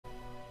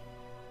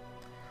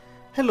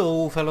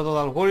Hello fellow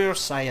Total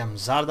Warriors, I am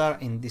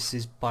Zardar and this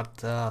is part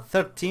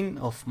 13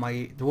 of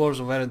my Dwarves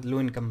of Ered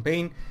Luin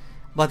campaign,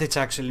 but it's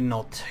actually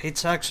not.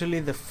 It's actually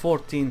the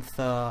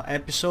 14th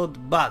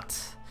episode,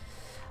 but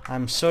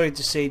I'm sorry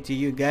to say to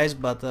you guys,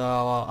 but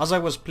as I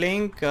was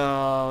playing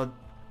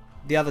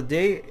the other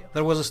day,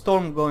 there was a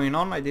storm going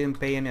on, I didn't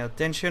pay any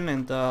attention,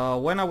 and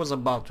when I was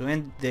about to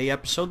end the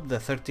episode, the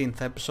 13th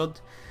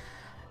episode,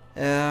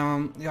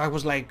 I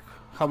was like,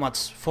 how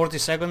much, 40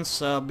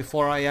 seconds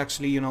before I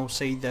actually,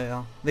 say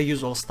the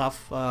usual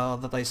stuff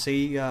that I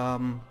say.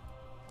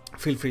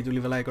 Feel free to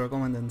leave a like or a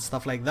comment and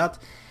stuff like that.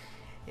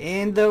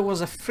 And there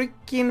was a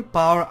freaking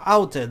power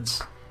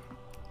outage.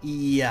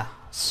 Yeah,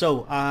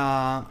 so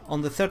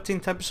on the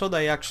 13th episode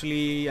I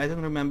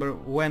don't remember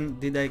when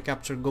did I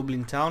capture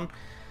Goblin Town.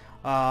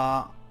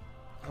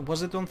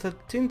 Was it on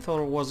 13th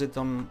or was it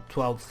on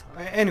 12th?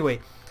 Anyway,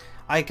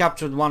 I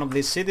captured one of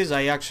these cities.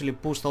 I actually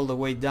pushed all the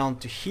way down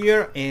to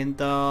here, and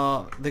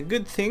the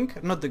good thing,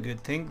 not the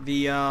good thing,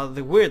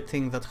 the weird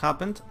thing that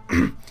happened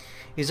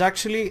is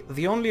actually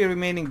the only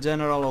remaining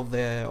general of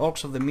the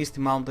Orcs of the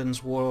Misty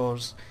Mountains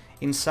was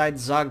inside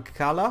Zag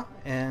Kala,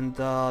 and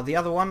the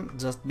other one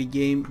just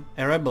became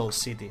a rebel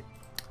city.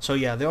 So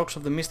yeah, the Orcs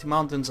of the Misty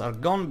Mountains are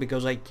gone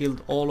because I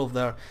killed all of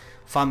their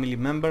family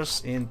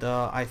members, and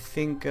I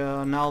think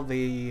now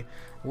the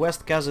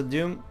West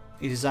Khazad-dûm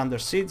is under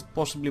siege,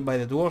 possibly by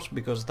the dwarves,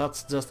 because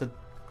that's just a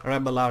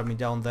rebel army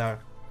down there.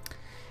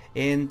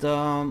 And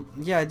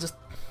yeah, I just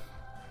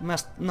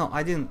messed. No,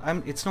 I didn't.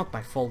 It's not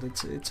my fault.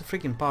 It's a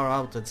freaking power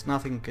outage.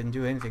 Nothing can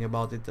do anything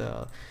about it.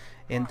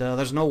 And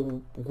there's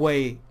no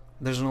way,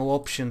 there's no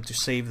option to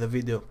save the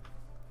video.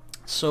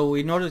 So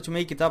in order to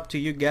make it up to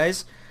you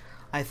guys,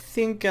 I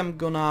think I'm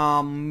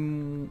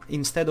gonna,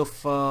 instead of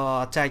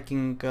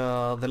attacking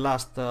the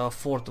last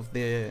fort of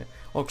the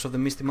Orcs of the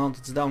Misty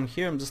Mountains down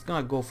here, I'm just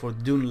gonna go for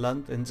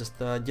Dunland and just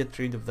get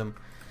rid of them.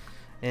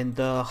 And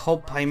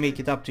hope I make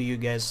it up to you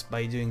guys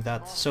by doing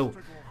that. So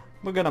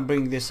we're gonna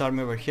bring this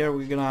army over here,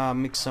 we're gonna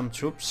mix some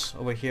troops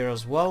over here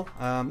as well.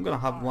 I'm gonna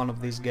have one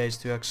of these guys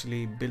to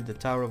actually build the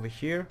tower over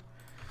here.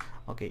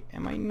 Okay,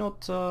 am I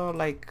not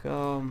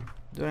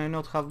do I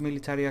not have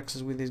military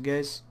access with these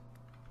guys?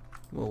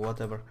 Well,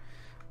 whatever.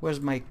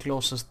 Where's my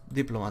closest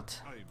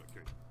diplomat?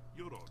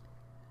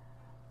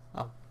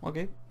 Oh,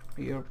 okay.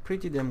 You're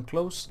pretty damn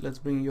close. Let's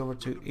bring you over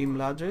to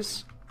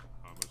Imladris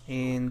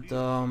and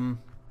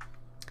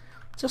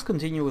just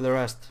continue with the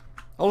rest.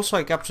 Also,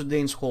 I captured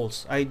Dane's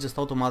Halls. I just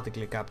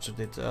automatically captured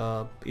it.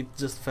 It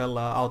just fell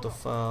out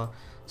of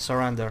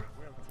surrender.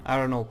 I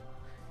don't know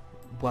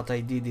what I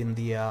did in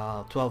the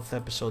 12th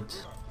episode,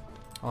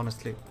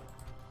 honestly.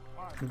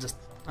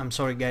 I'm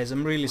sorry guys,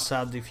 I'm really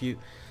sad if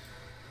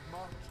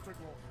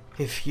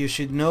you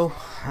should know.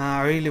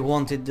 I really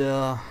wanted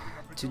to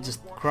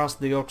just cross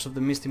the Orcs of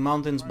the Misty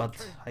Mountains, but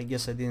I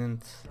guess I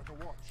didn't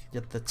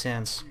get the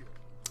chance.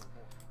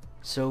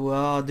 So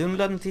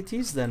Dunland it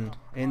is then,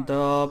 and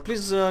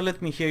please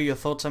let me hear your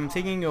thoughts. I'm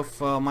thinking of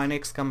my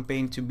next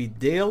campaign to be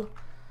Dale,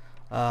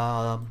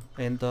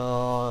 and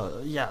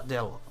yeah,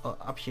 Dale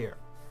up here.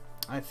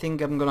 I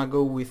think I'm gonna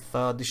go with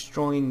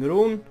destroying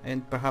Rune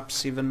and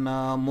perhaps even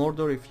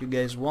Mordor if you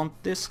guys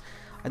want this.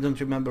 I don't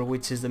remember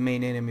which is the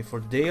main enemy for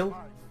Dale.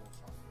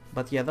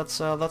 But yeah,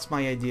 that's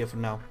my idea for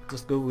now.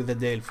 Just go with the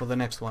Dale for the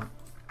next one.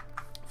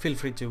 Feel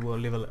free to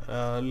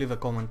leave a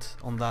comment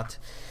on that.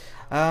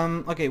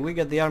 Okay, we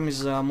got the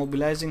armies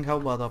mobilizing. How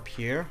about up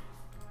here?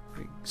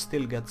 We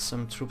still got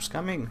some troops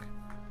coming.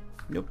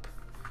 Nope.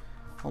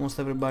 Almost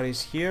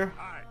everybody's here.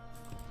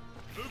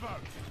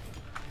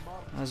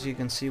 As you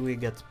can see, we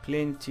got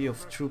plenty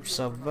of troops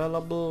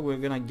available. We're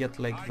gonna get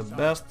like the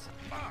best.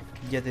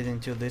 Get it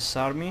into this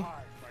army.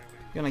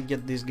 Gonna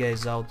get these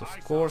guys out, of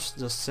course.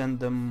 Just send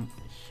them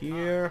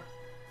here.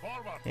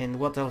 And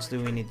what else do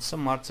we need?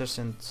 Some archers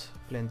and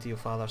plenty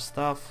of other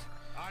stuff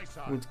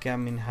would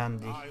come in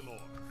handy.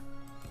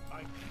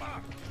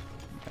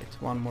 Right,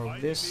 one more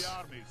of this.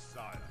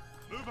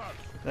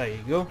 There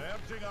you go.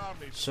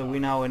 So we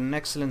now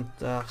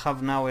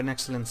have now an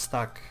excellent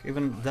stack,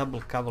 even double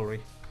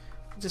cavalry,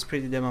 which is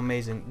pretty damn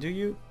amazing. Do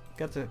you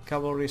get a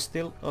cavalry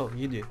still? Oh,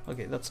 you do.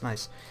 Okay, that's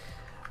nice.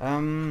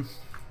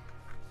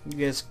 You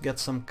guys got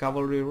some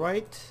cavalry,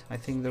 right? I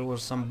think there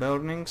was some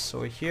burnings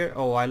over here.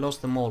 Oh, I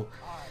lost them all.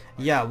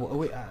 Yeah,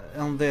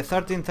 on the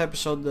 13th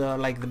episode,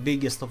 like the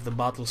biggest of the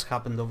battles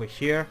happened over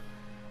here.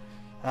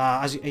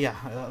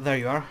 There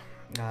you are.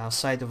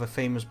 Site of a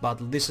famous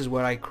battle. This is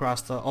where I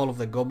crushed all of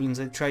the goblins.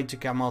 They tried to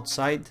come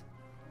outside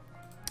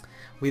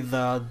with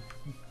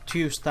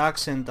 2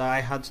 stacks, and I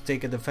had to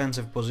take a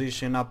defensive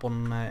position up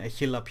on a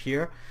hill up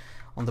here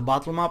on the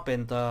battle map,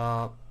 and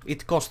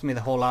it cost me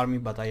the whole army,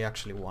 but I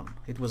actually won.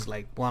 It was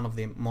like one of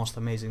the most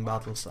amazing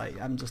battles.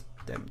 I'm just,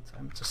 damn it,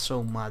 I'm just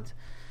so mad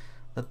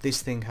that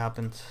this thing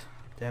happened.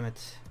 Damn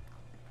it.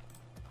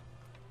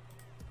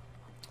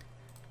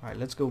 Alright,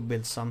 let's go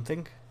build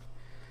something.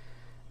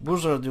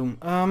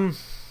 Burzardum,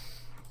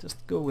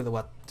 just go with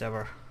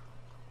whatever.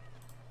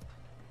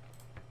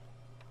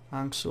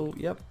 Angsul,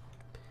 yep.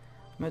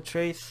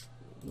 Metraith,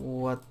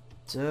 what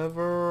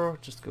whatever,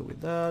 just go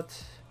with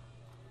that.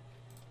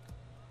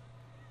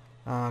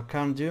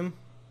 Can't do.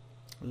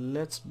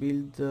 Let's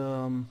build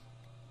the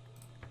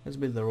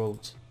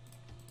roads.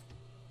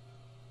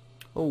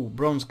 Oh,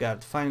 Bronze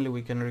Guard, finally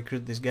we can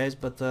recruit these guys,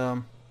 but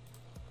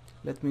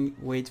let me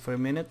wait for a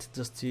minute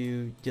just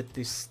to get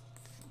this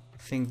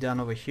thing done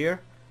over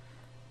here.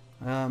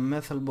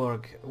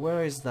 Methelborg,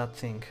 where is that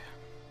thing?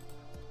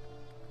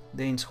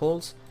 Dane's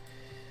Halls.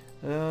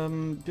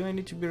 Do I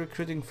need to be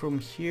recruiting from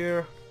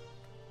here?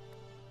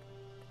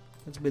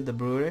 Let's build the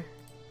brewery.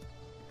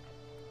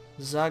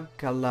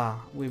 Zagkala,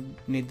 we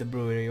need the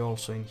brewery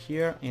also in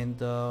here. And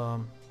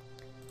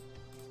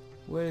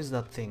where is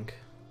that thing?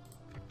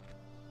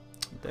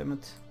 Damn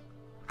it.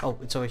 Oh,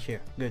 it's over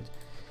here. Good.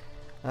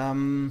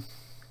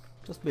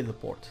 Just build the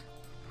port.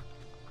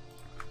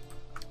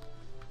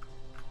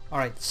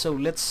 Alright, so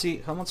let's see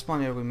how much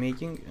money are we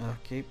making.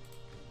 Okay.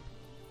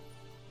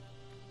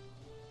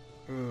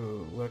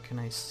 Where can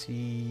I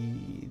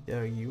see?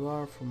 There you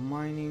are for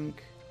mining.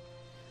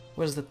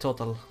 Where's the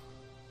total?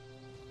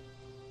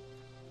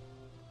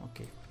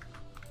 Okay.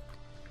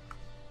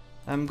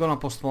 I'm gonna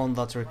postpone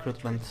that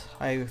recruitment.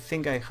 I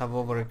think I have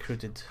over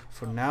recruited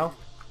for now.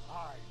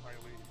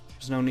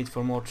 There's no need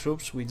for more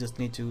troops, we just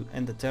need to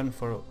end the turn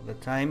for the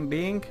time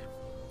being.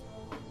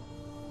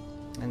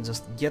 And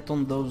just get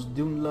on those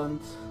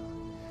Duneland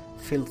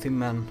filthy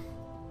men.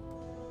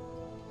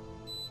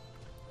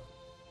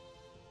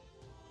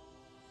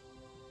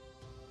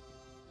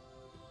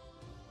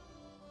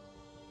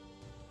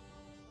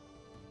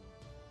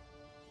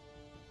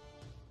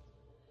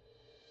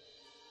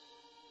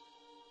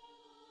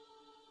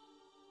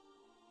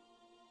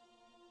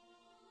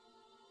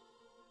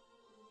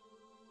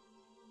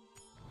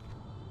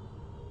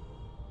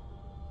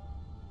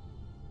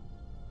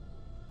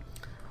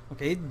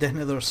 Okay,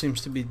 Denethor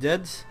seems to be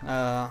dead.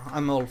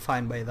 I'm all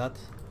fine by that.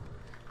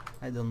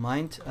 I don't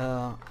mind.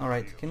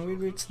 Alright, can we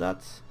reach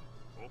that?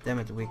 Damn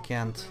it, we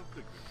can't.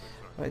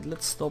 Alright,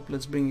 let's stop.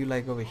 Let's bring you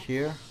like over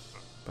here.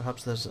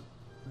 Perhaps there's a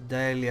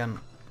Daelian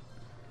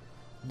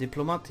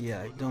diplomat.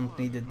 Yeah, I don't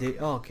need a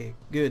oh, okay,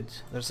 good.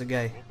 There's a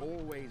guy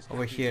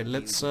over here.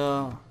 Let's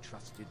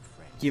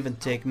give and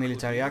take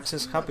military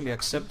access. Happily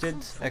accepted.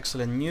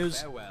 Excellent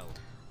news.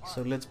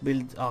 So let's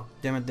build. Oh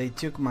damn it, they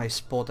took my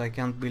spot. I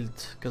can't build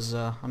because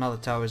another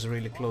tower is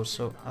really close,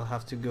 so I'll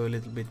have to go a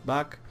little bit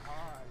back.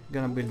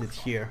 Gonna build it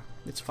here.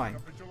 It's fine.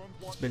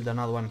 Let's build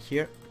another one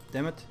here.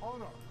 Damn it.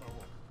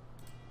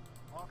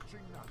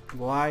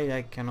 Why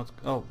I cannot...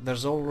 Oh,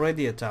 there's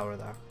already a tower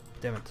there.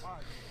 Damn it.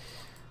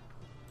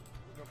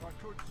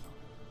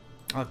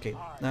 Okay.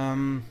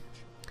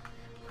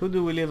 Who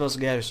do we leave as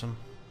garrison?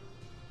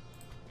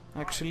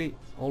 Actually,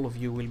 all of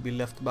you will be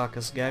left back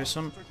as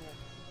garrison,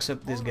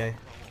 except this guy.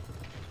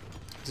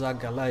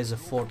 Zagala is a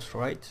fort,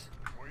 right?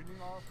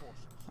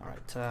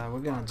 Alright,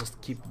 we're gonna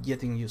just keep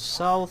getting you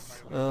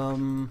south.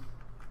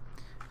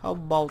 How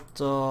about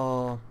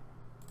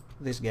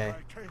this guy?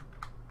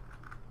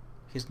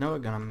 He's never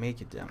gonna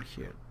make it down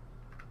here.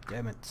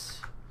 Damn it.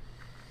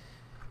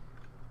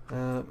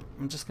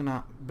 I'm just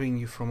gonna bring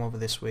you from over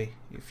this way,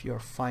 if you're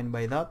fine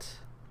by that.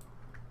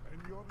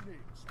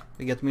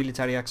 We get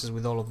military access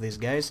with all of these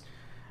guys.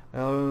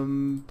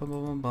 We're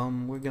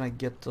gonna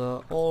get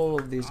all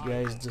of these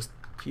guys, just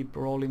keep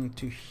rolling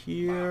to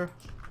here.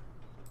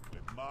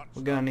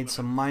 We're gonna need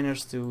some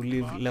miners to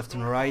live left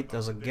and right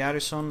as a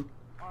garrison.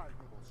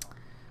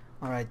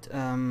 Alright,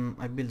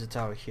 I built a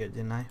tower here,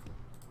 didn't I?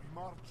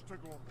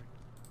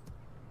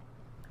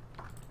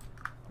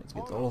 Let's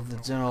get all of the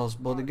general's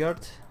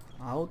bodyguard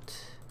out.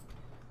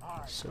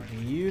 So do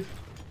you.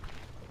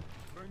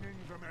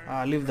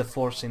 Leave the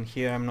force in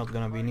here, I'm not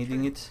gonna be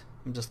needing it.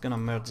 I'm just gonna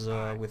merge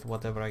with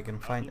whatever I can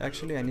find.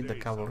 Actually, I need the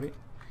cavalry.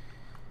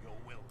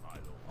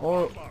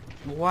 Or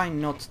why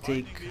not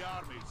take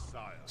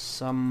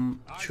some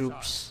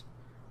troops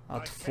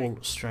at full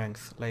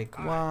strength? Like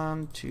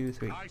 1, 2,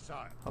 3. How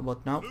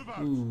about now?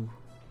 Ooh,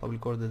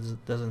 public order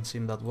doesn't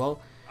seem that well.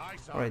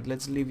 Alright,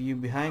 let's leave you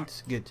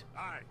behind. Good.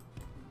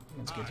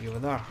 Let's get you over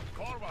there.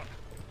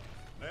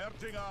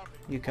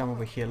 You come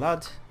over here,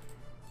 lad.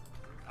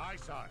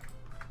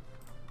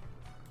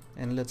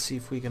 And let's see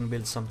if we can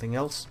build something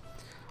else.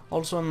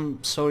 Also,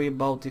 I'm sorry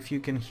about if you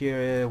can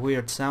hear a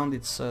weird sound.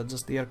 It's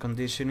just the air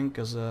conditioning,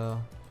 because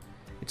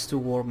it's too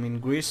warm in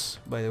Greece,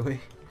 by the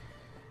way.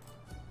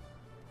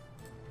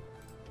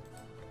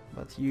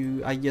 But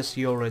I guess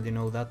you already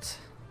know that.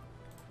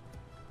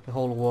 The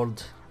whole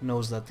world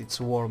knows that it's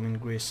warm in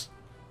Greece.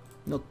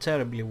 Not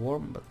terribly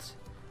warm, but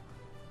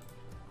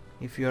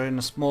if you're in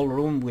a small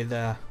room with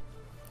a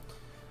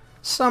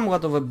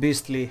somewhat of a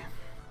beastly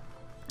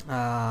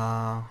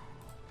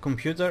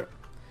computer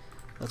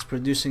that's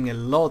producing a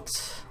lot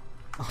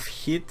of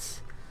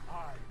heat,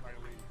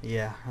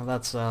 yeah,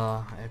 that's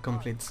a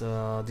complete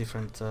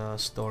different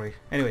story.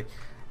 Anyway,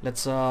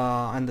 let's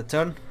end the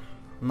turn.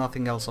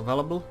 Nothing else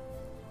available.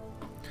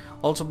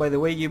 Also, by the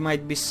way, you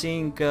might be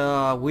seeing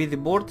with the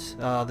board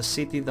the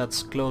city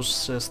that's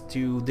closest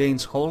to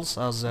Dane's Halls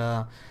as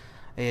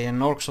an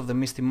Orcs of the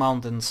Misty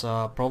Mountains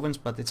province,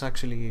 but it's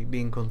actually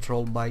being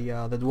controlled by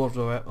the Dwarves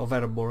of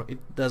Ered.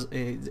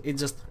 It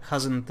just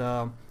hasn't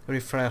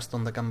refreshed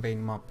on the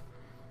campaign map.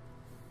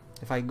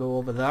 If I go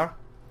over there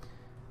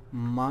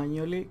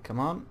manually, come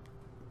on,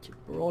 keep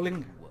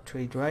rolling,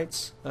 trade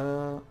rights,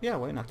 yeah,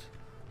 why not?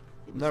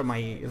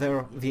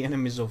 They're the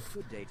enemies of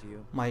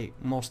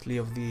mostly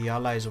of the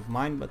allies of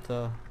mine,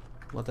 but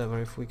whatever,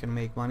 if we can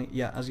make money.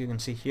 Yeah, as you can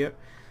see here,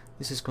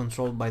 this is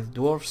controlled by the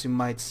dwarves. It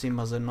might seem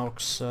as an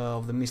Orcs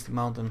of the Misty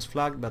Mountains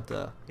flag, but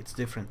it's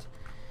different.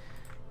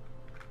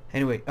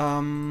 Anyway,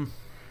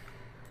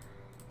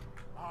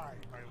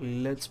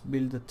 let's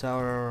build a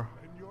tower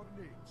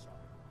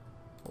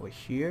over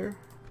here.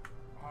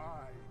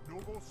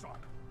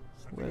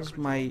 Where's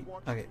my...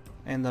 okay,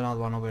 and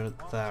another one over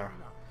there.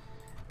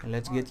 And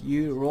let's get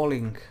you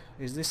rolling.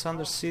 Is this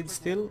under siege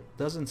still?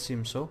 Doesn't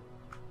seem so.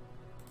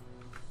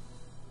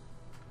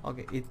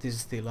 Okay, it is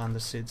still under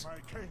siege.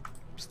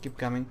 Just keep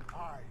coming.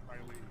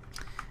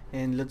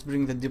 And let's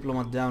bring the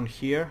diplomat down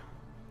here.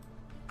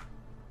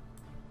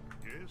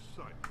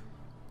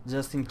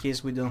 Just in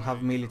case we don't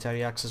have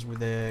military access with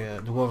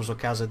the Dwarves of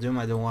Khazad-dûm,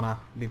 I don't wanna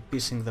be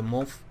pissing them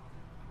off.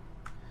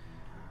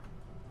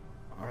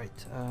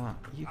 Alright,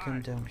 you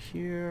come down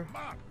here.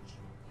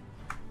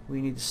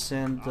 We need to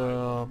send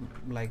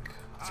like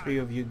 3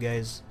 of you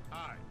guys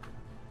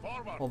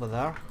over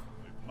there.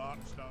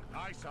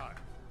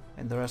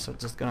 And the rest are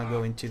just gonna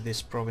go into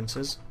these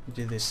provinces,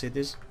 into these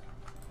cities.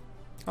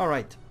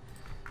 Alright.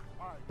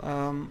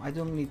 I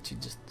don't need to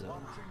just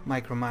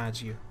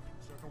micromanage you.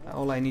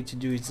 All I need to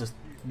do is just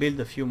build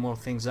a few more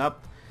things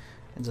up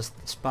and just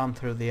spam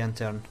through the end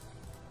turn.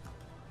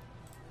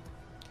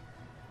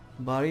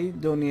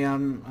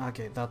 Baridonian,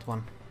 okay, that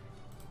one.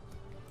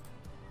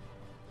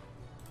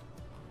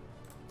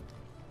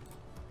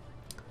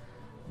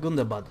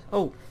 Gundabad.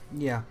 Oh,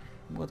 yeah.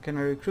 What can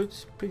I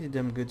recruit? Pretty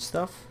damn good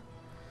stuff.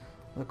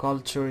 The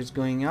culture is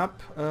going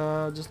up.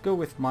 Just go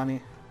with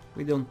money.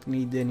 We don't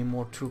need any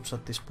more troops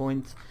at this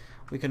point.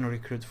 We can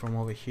recruit from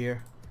over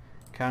here.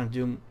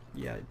 Khazad-dûm,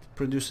 yeah, it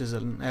produces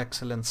an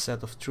excellent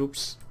set of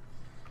troops.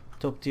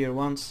 Top tier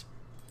ones.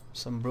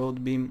 Some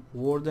broadbeam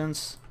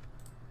wardens.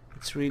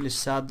 It's really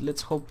sad.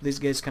 Let's hope these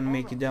guys can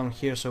make it down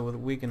here so that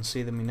we can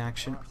see them in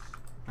action.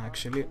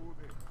 Actually.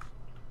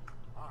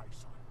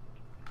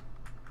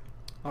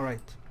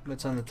 Alright,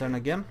 let's end the turn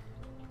again.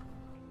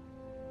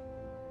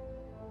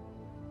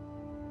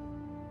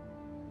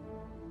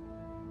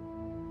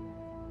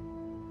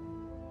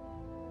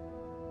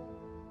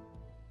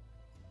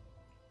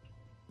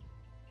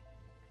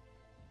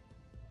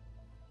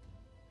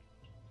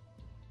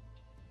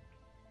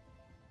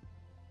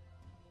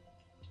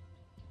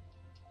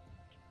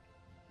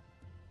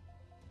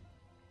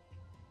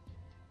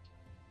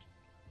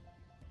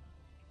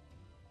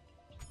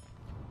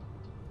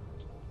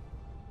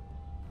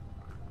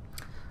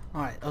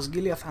 Alright,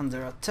 Osgiliath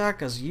under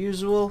attack as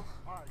usual.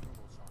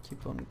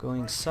 Keep on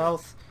going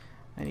south.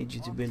 I need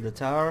you to build a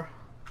tower.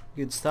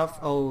 Good stuff.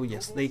 Oh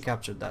yes, they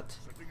captured that.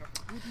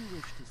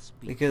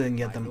 We couldn't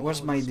get them.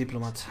 Where's my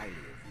diplomat?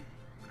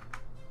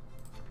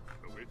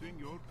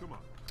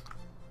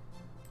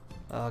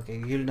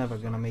 Okay, you're never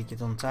gonna make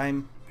it on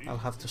time. I'll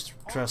have to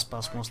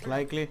trespass most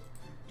likely.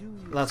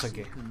 That's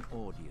okay.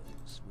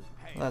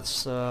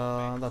 That's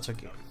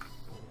okay.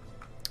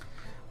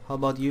 How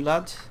about you,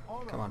 lad?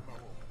 Come on.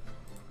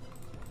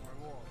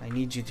 I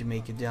need you to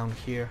make it down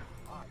here.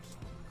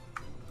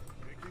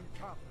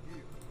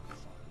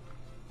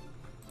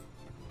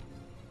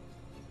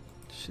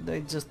 Should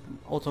I just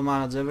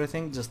auto-manage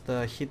everything? Just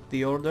hit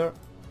the order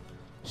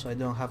so I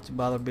don't have to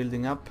bother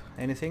building up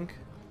anything?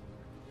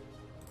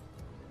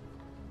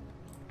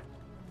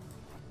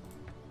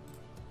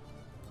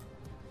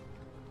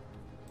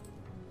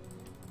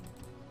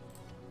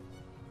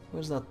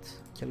 Where's that?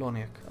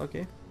 Keloniak.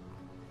 Okay.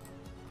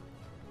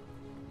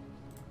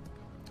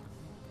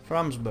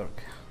 Framsburg.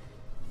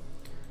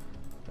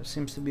 There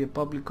seems to be a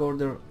public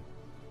order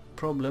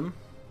problem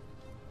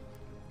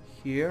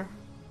here,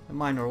 a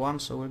minor one,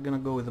 so we're gonna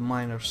go with the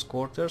minor's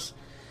quarters.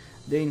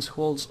 Dane's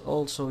Halls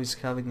also is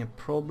having a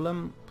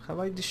problem. Have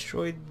I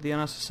destroyed the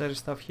unnecessary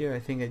stuff here? I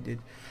think I did.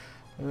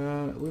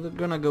 We're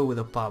gonna go with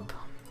a pub.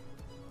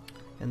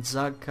 And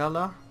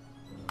Zagkala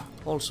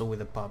also with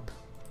a pub.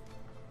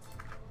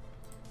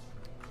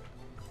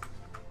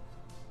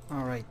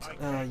 Alright,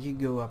 you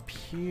go up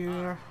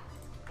here.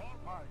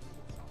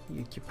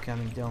 You keep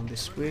coming down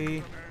this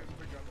way.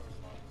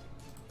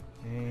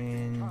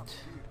 And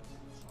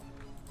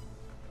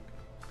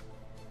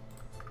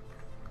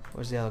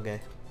where's the other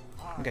guy?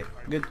 Okay,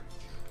 good.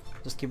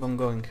 Just keep on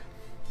going.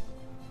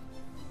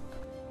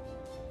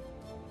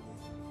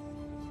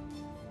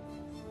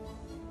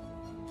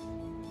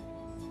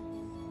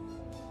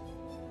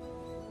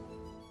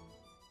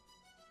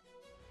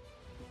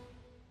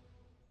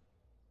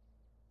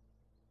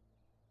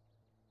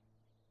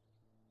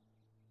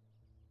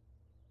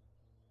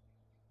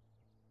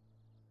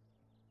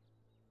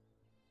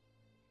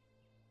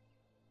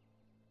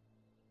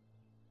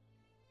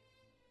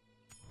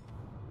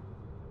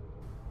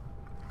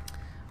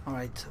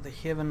 Alright, the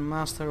Heaven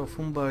Master of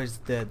Umbar is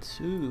dead.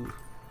 Ooh,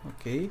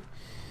 okay.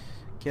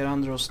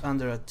 Kerandros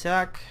under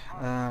attack.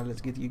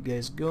 Let's get you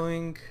guys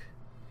going.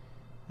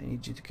 I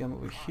need you to come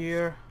over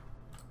here.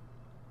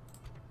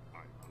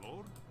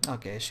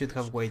 Okay, I should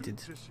have waited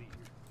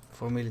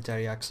for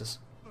military access.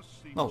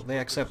 Oh, they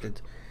accepted.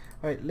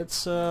 Alright,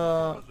 let's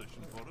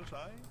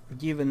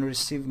give and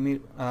receive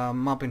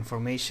map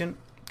information.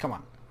 Come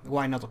on,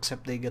 why not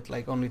accept? They get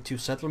like only 2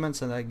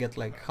 settlements and I get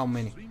like how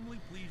many?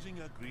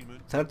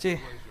 30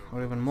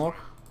 or even more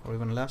or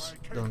even less?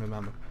 Don't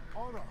remember.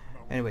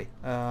 Anyway,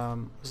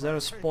 is there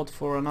a spot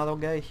for another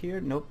guy here?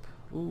 Nope.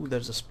 Ooh,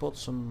 there's a spot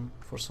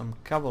for some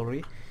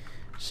cavalry.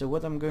 So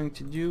what I'm going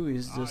to do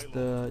is just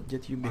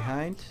get you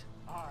behind,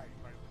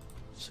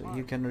 so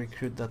you can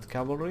recruit that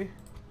cavalry,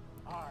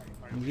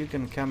 and you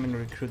can come and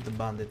recruit the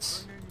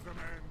bandits.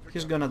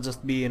 He's gonna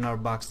just be in our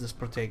backs, just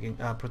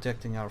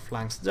protecting our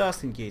flanks,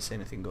 just in case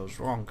anything goes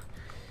wrong.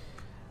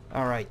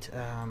 Alright,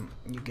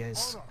 you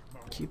guys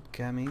keep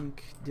coming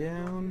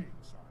down.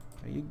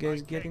 Are you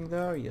guys getting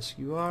there? Yes,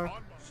 you are.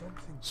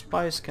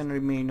 Spies can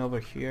remain over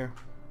here.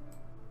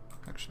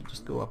 Actually,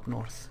 just go up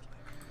north.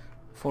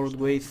 Fort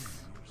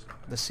Waith,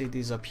 the city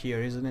is up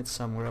here, isn't it?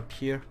 Somewhere up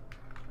here.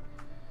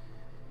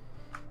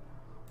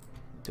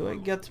 Do I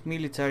get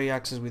military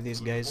access with these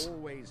guys?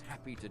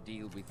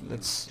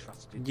 Let's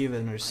give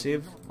and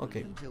receive.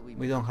 Okay,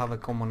 we don't have a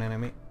common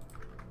enemy.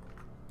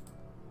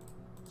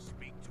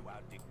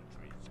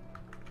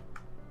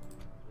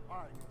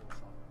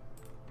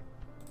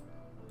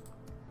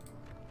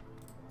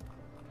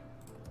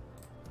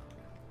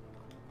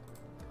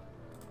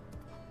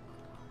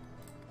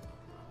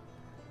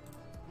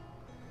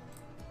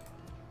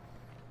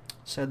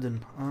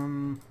 Seddon,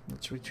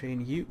 let's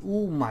retrain you.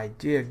 Oh my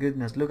dear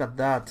goodness, look at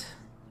that.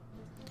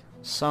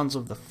 Sons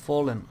of the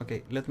Fallen.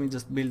 Okay, let me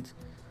just build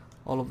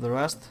all of the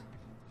rest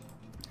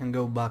and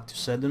go back to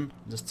Seddon.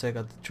 Just check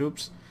out the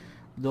troops.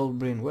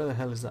 Dolbrin, where the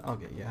hell is that?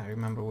 Okay, yeah, I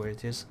remember where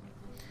it is.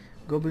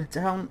 Goblin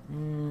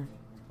Town.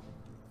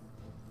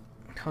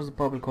 How's the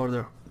public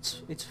order?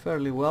 It's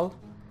fairly well.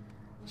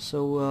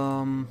 So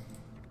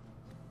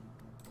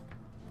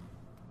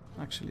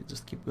actually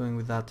just keep going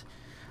with that.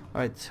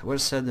 Alright,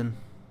 where's Seddon?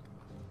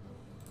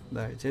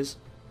 There it is.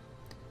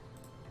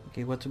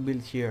 Okay, what to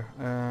build here?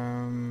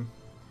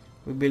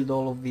 We build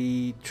all of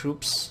the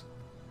troop-wise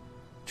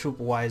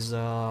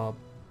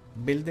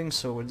buildings,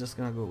 so we're just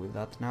gonna go with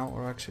that now,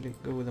 or actually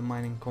go with the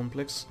mining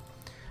complex.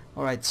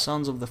 Alright,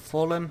 Sons of the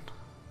Fallen.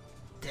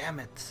 Damn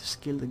it,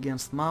 skilled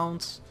against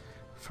mounts,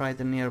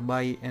 frighten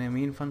nearby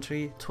enemy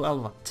infantry,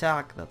 12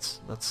 attack, that's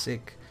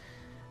sick,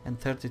 and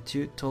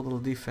 32 total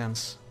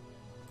defense.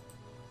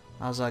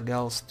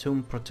 Azagal's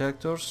Tomb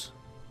Protectors.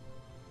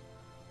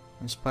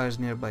 Inspires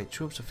nearby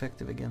troops,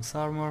 effective against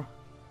armor.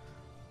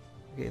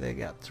 Okay, they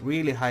got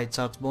really high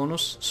charge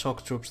bonus.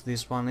 Shock troops,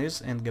 this one is,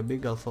 and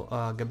Gabigathol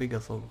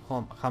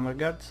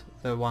Hammerguard,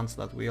 the ones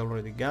that we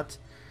already got.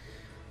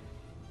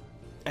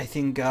 I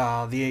think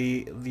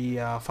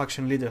the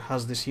faction leader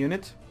has this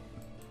unit.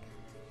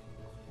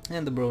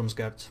 And the Bronze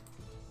Guard.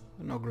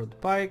 Nogrod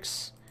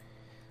Pikes,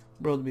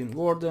 Broadbeam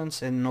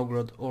Wardens, and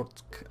Nogrod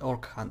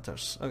Orc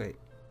Hunters. Okay,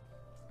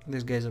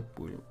 these guys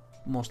will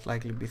most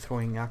likely be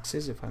throwing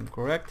axes, if I'm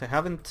correct. I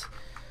haven't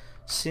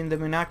seen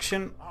them in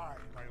action.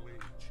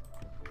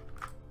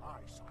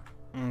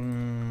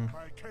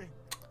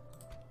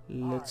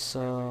 Let's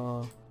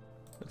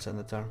end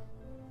the turn.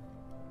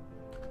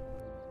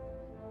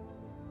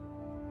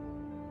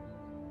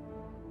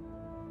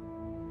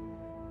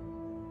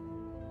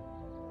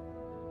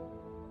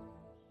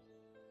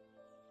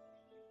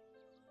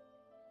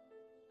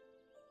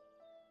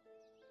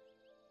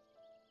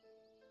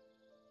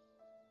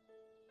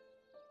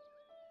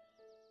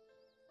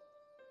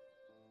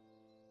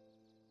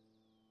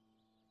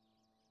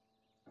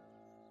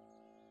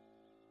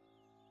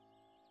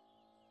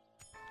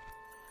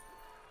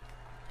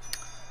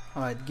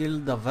 Alright,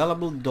 guild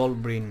available,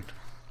 Dolbrin.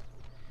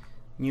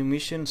 New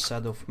mission,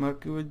 Sad of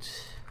Mirkwood.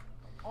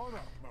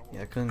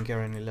 Yeah, I couldn't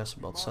care any less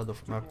about Sad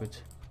of Mirkwood.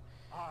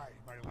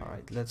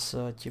 Alright, let's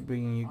keep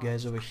bringing you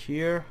guys over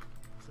here.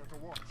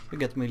 We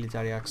get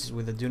military access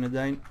with the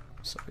Dunedain,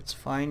 so it's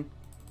fine.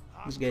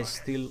 This guy's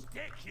still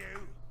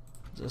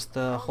just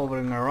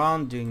hovering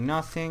around, doing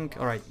nothing.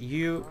 Alright,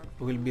 you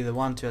will be the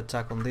one to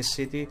attack on this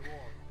city,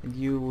 and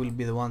you will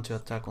be the one to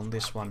attack on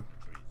this one.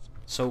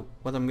 So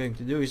what I'm going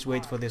to do is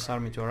wait for this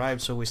army to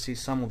arrive so we see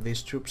some of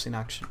these troops in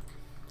action.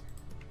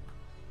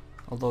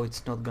 Although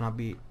it's not gonna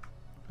be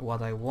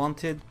what I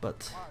wanted,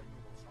 but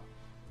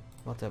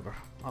whatever.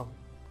 Oh,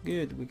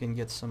 good, we can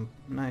get some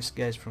nice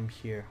guys from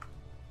here.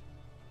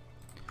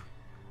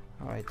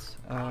 Alright,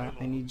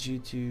 I need you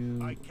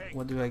to...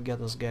 what do I get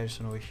as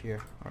garrison over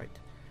here? Alright,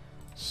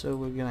 so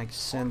we're gonna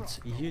send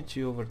you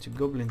two over to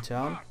Goblin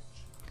Town,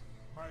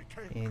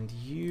 and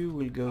you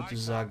will go to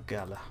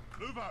Zagala.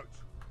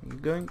 You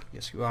going?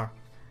 Yes, you are.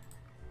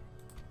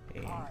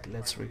 And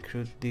let's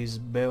recruit these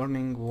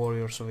burning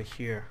warriors over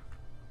here.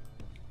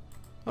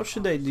 Or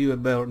should I do a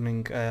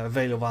burning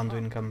Veil of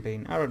Anduin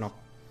campaign? I don't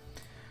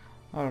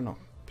know.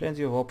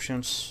 Plenty of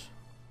options.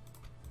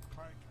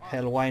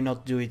 hell, why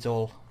not do it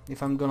all?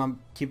 If I'm gonna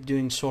keep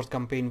doing short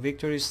campaign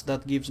victories,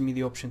 that gives me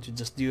the option to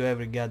just do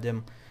every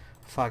goddamn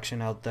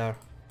faction out there.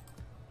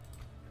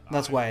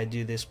 That's why I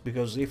do this,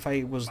 because if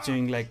I was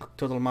doing like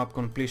total map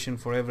completion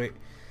for every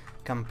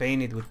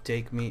campaign, it would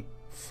take me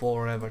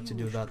forever to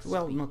do that.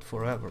 Well, not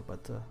forever,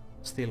 but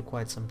still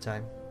quite some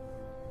time.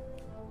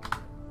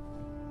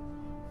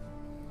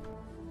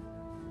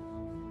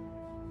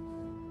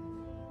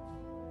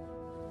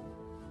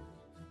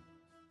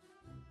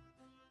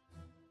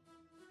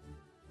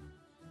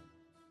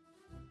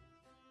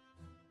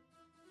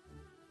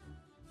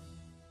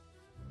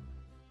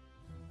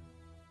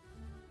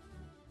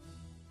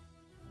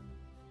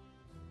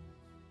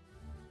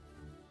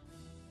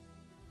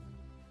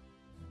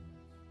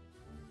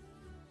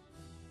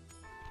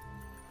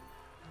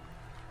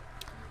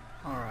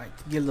 Alright,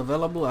 guild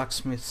available,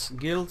 Axesmith's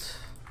Guild.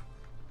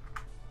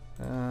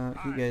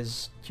 You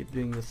guys keep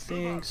doing your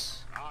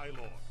things.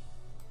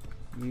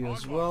 You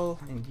as well,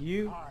 and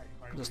you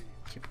just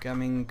keep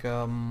coming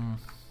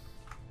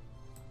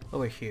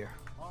over here.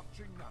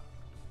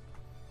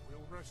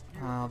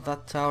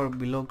 That tower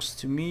belongs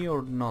to me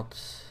or not?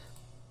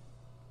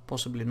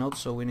 Possibly not,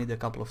 so we need a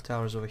couple of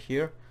towers over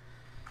here.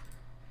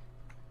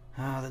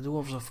 The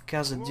Dwarves of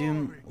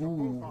Khazad-dûm.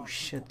 Ooh,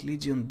 shit,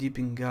 Legion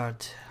Deeping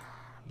Guard.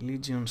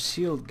 Legion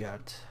Shield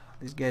Guard.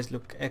 These guys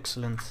look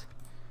excellent.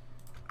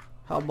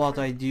 How about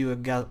I do a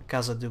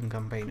Khazad-dûm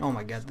campaign? Oh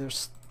my god,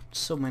 there's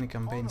so many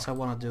campaigns, I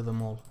wanna do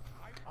them all.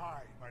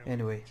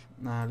 Anyway,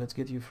 let's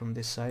get you from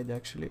this side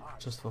actually,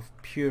 just for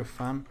pure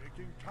fun.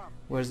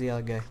 Where's the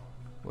other guy?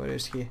 Where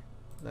is he?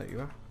 There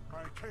you are.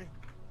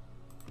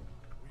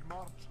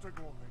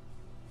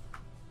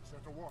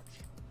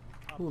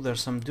 Ooh,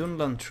 there's some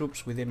Dunland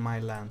troops within my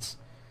lands.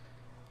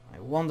 I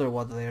wonder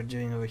what they are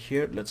doing over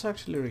here. Let's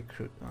actually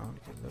recruit. Oh,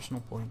 okay, there's no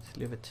point.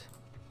 Leave it.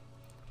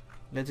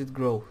 Let it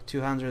grow.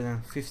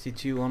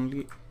 252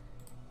 only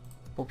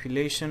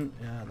population.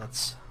 Yeah,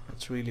 that's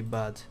really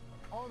bad.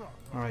 All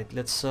right,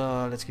 let's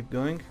keep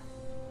going.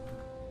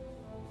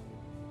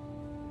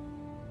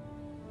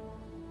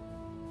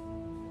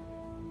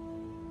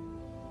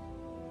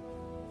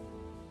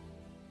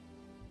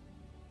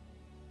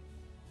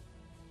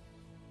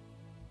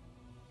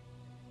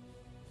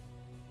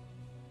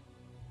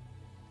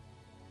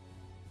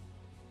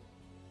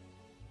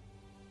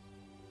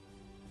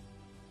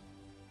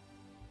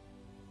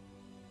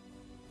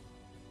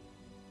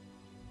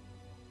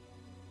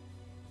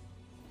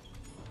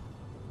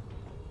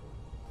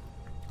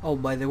 Oh,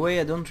 by the way,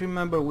 I don't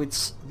remember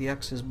which the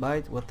Axis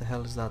bite. What the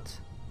hell is that?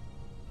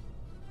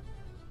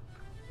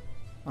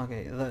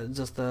 Okay,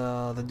 just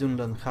the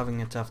Dunland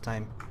having a tough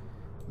time.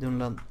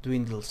 Dunland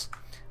dwindles.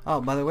 Oh,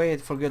 by the way, I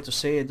forgot to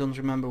say, I don't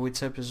remember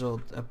which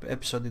episode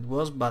it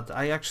was, but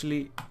I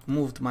actually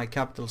moved my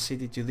capital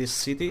city to this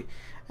city,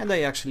 and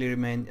I actually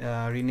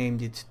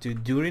renamed it to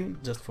Durin,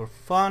 just for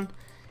fun.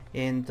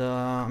 And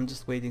I'm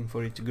just waiting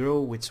for it to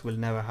grow, which will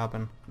never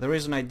happen. The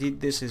reason I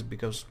did this is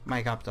because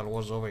my capital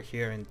was over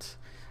here, and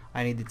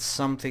I needed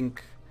something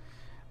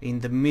in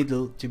the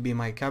middle to be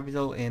my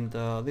capital, and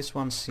this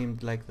one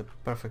seemed like the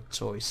perfect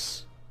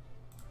choice.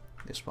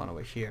 This one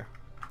over here.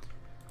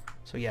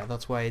 So yeah,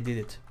 that's why I did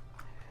it.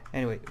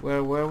 Anyway,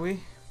 where were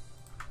we?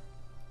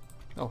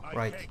 Oh,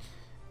 right.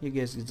 You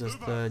guys just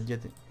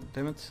get it.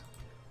 Damn it.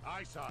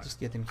 Just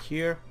get him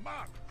here.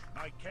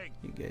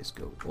 You guys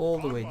go all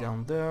the way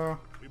down there.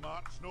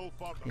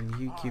 And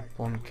you keep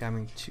on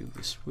coming to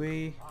this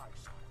way.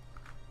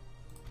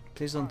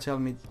 Please don't tell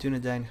me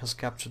Dunedain has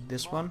captured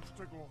this one.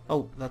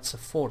 Oh, that's a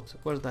fort.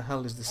 Where the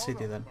hell is the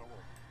city then?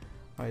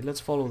 Alright, let's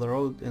follow the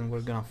road and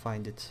we're gonna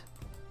find it.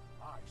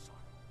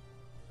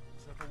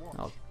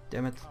 Oh,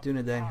 damn it,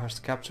 Dunedain has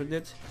captured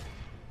it.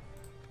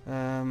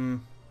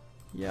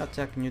 Yeah,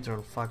 attack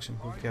neutral faction,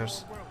 who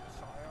cares?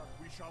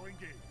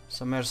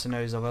 Some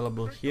mercenaries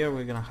available here,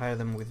 we're gonna hire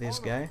them with this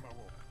guy.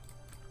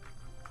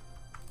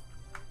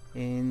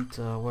 And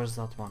where's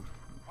that one?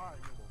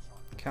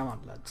 Come on,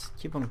 lads,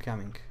 keep on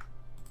coming.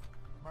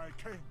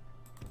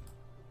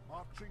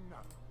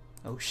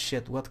 Oh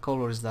shit, what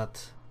color is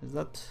that? Is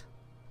that...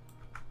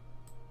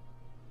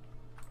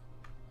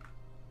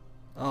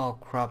 Oh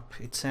crap,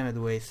 it's Ered.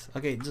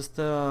 Okay, just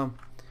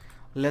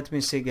let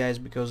me see guys,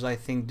 because I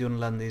think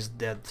Dunland is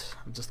dead.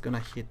 I'm just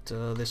gonna hit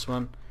this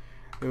one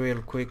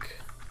real quick.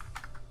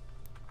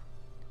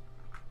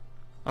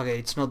 Okay,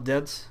 it's not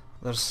dead.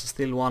 There's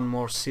still one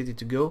more city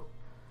to go.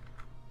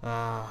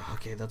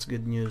 Okay, that's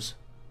good news.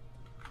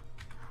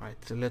 Right,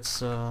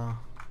 let's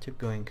keep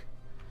going.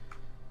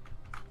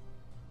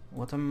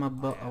 What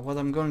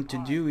I'm going to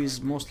do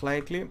is most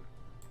likely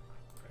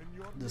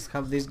just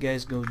have these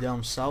guys go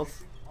down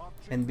south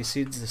and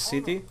besiege the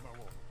city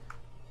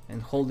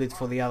and hold it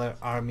for the other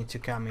army to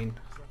come in.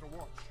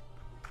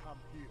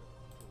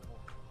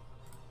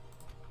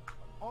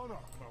 Holy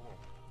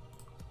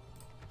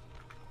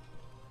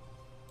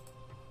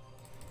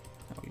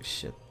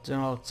shit,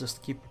 generals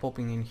just keep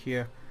popping in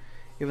here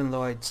even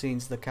though I'd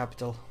changed the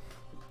capital.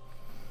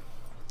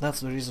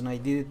 That's the reason I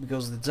did it,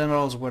 because the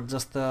generals were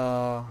just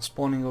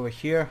spawning over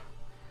here.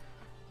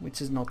 which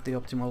is not the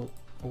optimal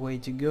way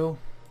to go.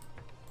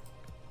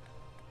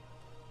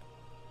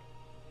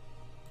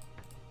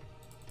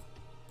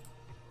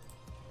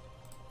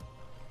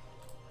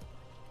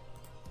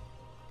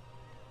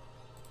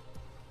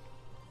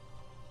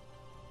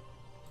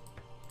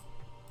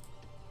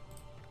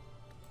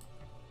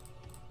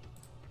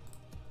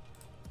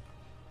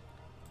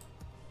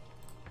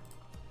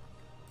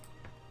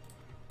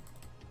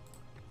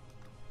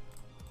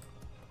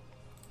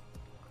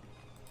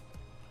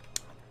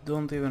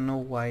 Don't even know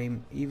why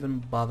I'm even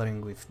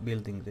bothering with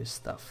building this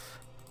stuff.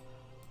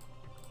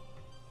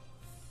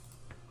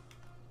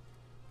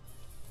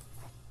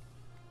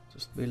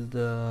 Just build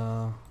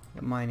a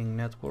mining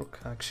network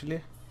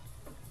actually.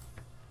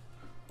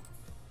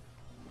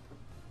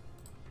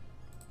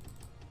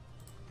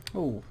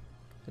 Oh,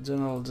 the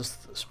general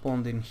just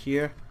spawned in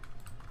here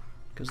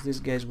because these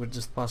guys were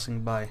just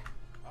passing by.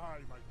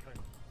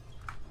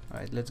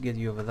 Alright, let's get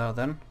you over there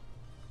then.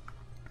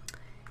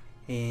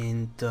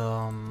 And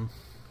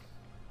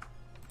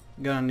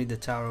gonna need the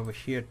tower over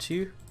here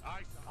too.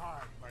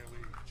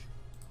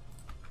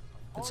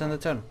 Let's end the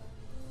turn.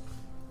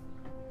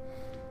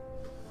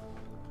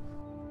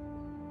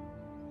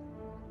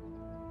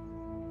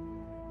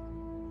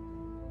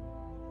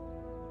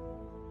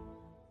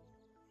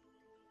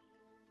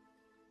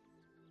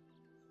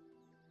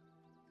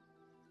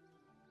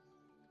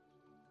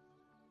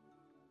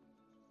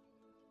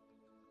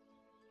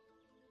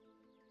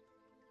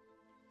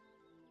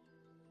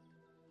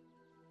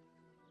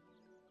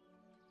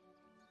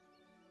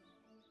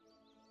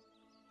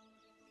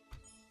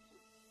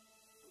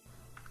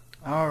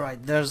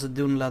 Alright, there's the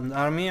Dunland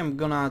army. I'm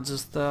gonna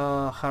just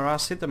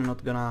harass it. I'm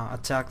not gonna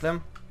attack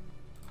them.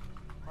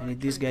 I need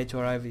this guy to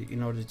arrive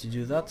in order to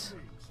do that.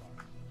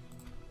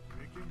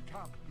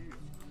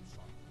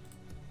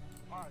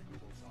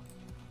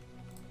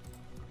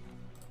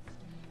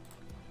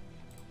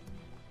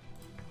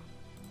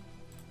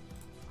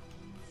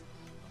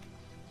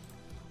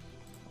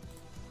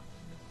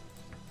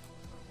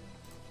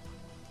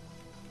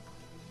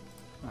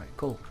 Alright,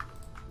 cool.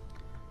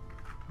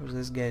 Where's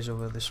this guy's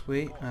over this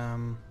way?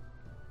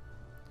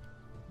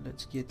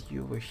 Let's get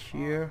you over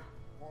here.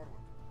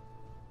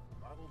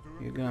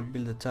 You're gonna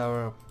build a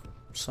tower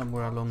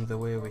somewhere along the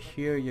way over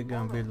here. You're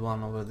gonna build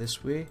one over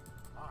this way.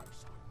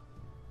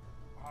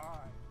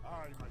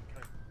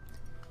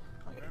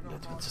 Okay,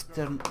 let me just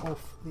turn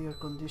off the air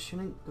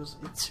conditioning because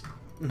it's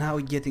now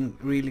getting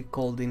really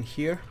cold in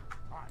here.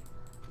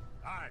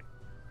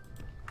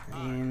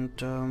 And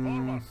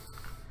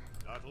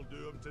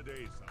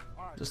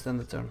just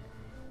end the turn.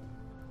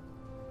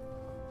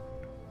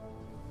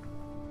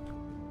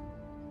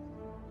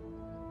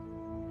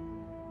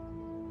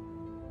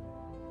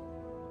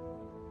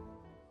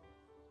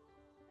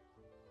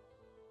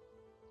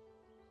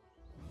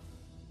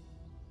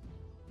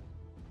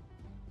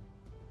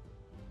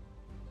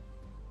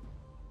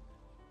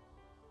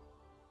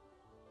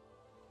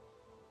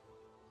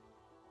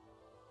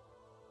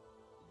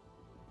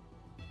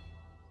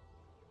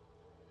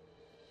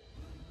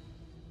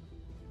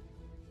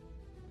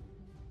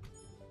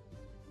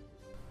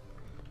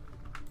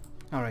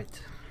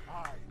 Alright,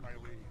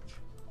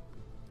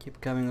 keep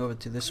coming over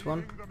to this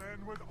one.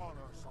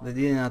 They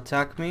didn't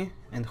attack me,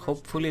 and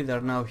hopefully they're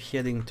now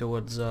heading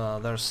towards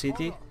their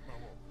city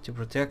to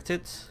protect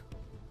it.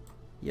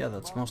 Yeah,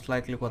 that's most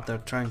likely what they're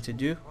trying to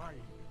do.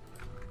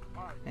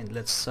 And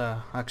let's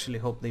actually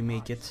hope they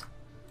make it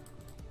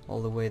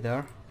all the way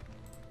there.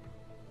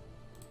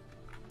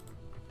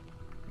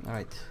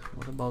 Alright,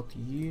 what about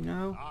you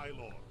now?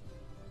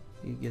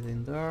 You get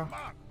in there.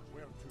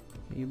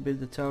 You build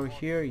the tower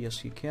here?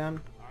 Yes, you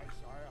can.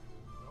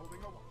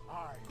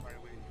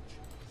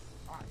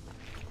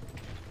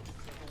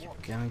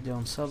 Keep coming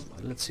down south.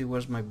 Let's see,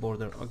 where's my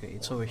border? Okay,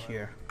 it's over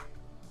here.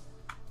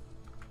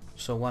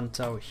 So one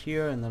tower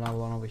here and another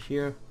one over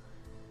here.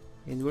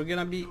 And we're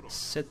gonna be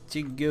set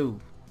to go.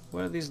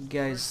 Where are these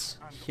guys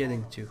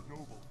heading to?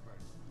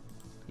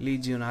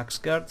 Legion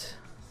Axguard.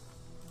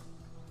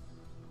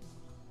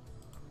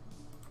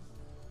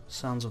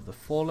 Sons of the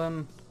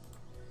Fallen.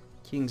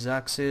 King's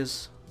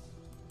Axes.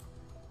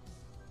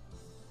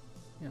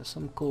 Yeah,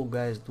 some cool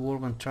guys.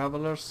 Dwarven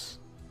Travelers.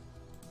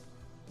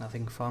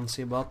 Nothing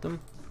fancy about them.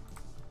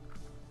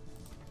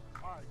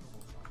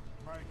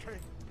 Right.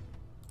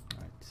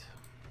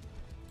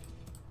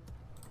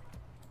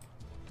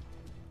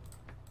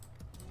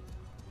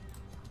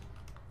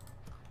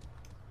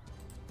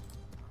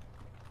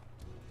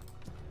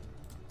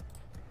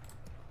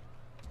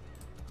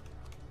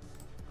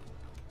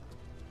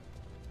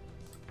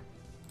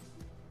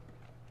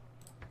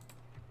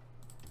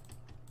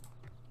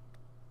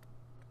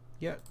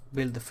 Yeah,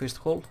 build the first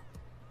hole.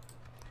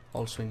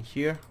 Also in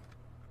here.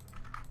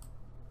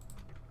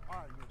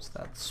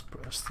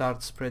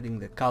 Start spreading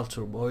the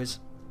culture, boys.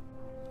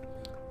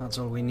 That's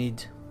all we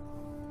need.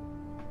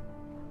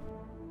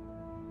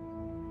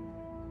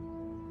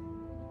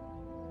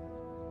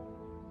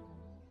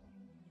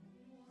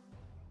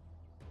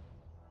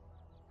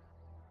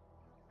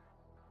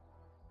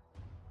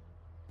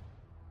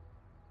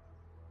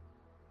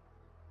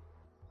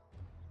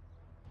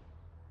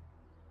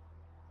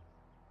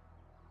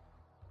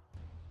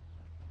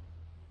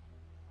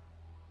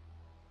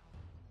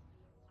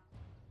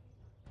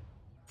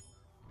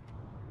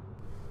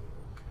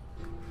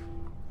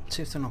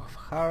 Chieftain of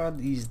Harad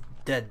is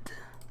dead.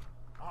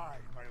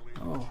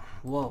 Oh,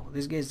 wow,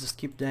 these guys just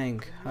keep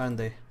dying, aren't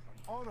they?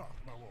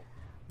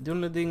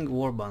 Dunlading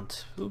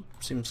Warband. Ooh,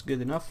 seems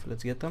good enough,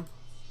 let's get them.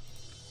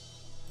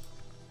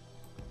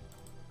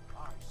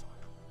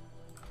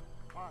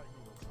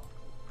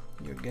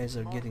 Your guys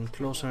are getting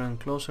closer and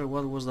closer.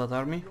 What was that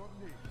army?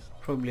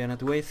 Probably a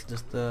net waith,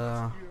 just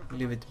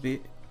leave it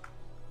be.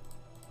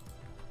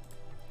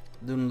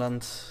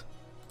 Dunland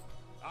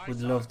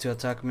would love to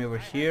attack me over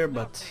here,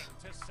 but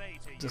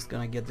just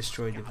gonna get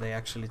destroyed if they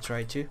actually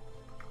try to.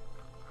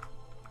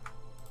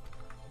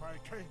 My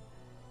king,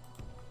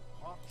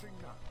 marching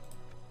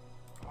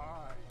now.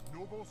 I,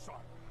 noble sire,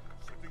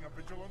 setting a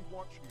vigilant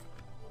watch here.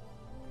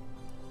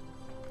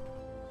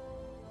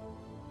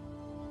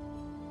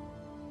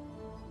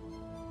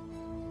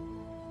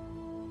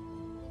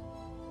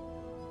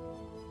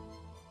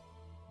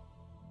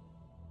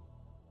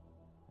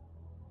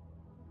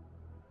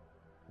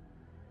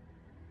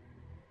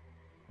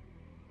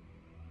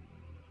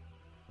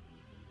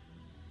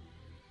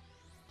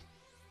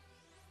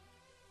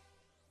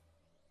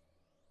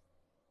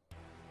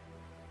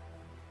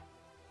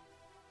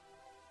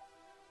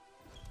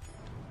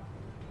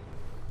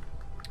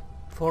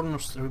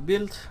 Fornos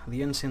rebuilt.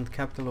 The ancient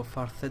capital of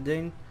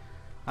Arthedain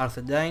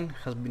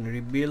has been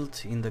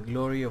rebuilt in the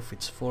glory of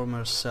its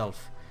former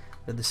self.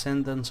 The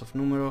descendants of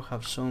Numero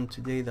have shown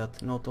today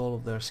that not all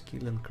of their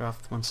skill and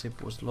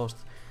craftsmanship was lost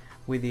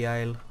with the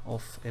Isle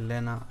of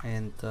Elena,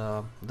 and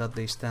that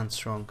they stand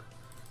strong.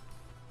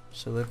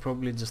 So they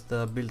probably just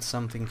built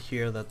something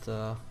here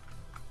that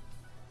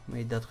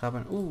made that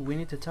happen. Ooh, we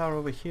need a tower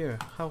over here.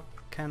 How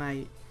can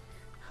I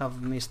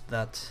have missed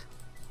that?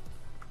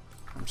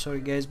 I'm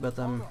sorry guys, but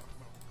I'm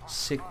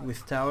sick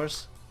with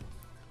towers,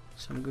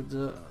 so I'm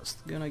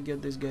gonna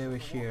get this guy over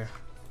here.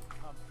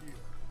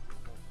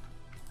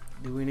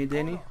 Do we need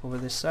any over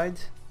this side?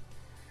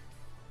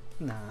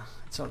 Nah,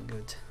 it's all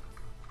good.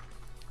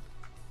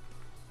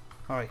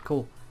 Alright,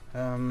 cool.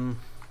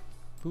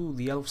 Ooh,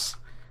 the elves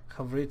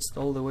have reached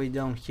all the way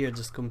down here,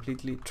 just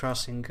completely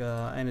trashing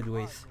Ered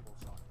Luin.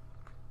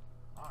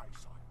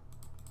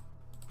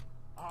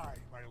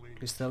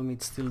 Please tell me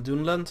it's still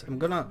Dunland. I'm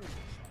gonna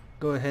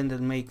go ahead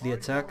and make the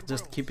attack,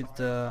 just keep it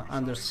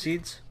under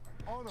siege,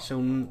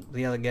 so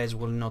the other guys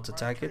will not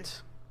attack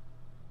it.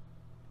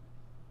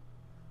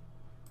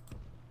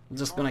 I'm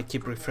just gonna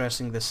keep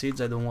refreshing the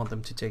siege, I don't want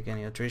them to take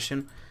any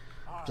attrition.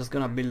 Just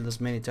gonna build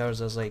as many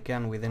towers as I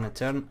can within a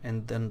turn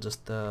and then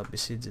just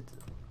besiege it.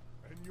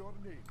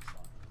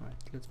 Alright,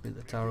 let's build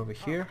a tower over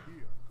here.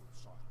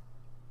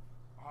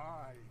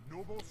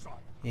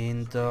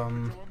 And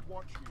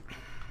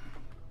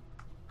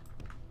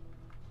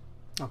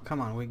oh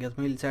come on, we got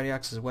military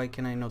access, why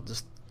can I not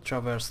just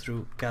traverse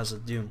through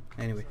Khazad Dûm?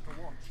 Anyway,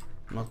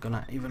 I'm not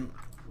gonna even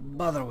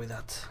bother with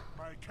that.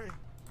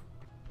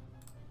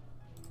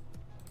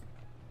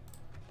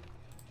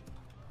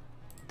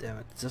 Damn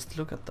it, just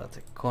look at that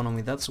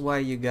economy, that's why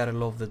you gotta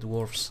love the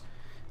dwarves.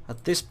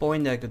 At this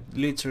point I could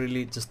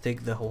literally just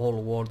take the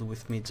whole world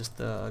with me, just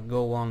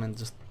go on and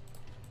just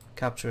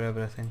capture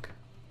everything.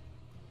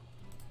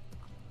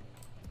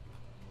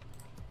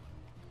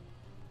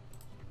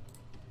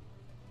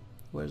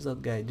 Where's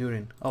that guy,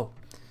 Durin? Oh,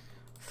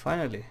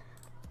 finally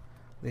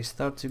they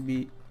start to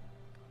be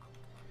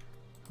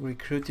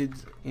recruited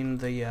in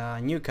the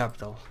new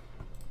capital.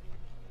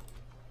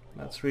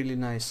 That's really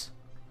nice.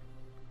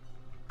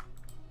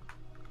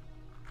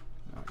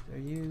 Alright, are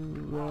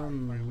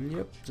you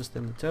yep, just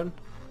in the turn.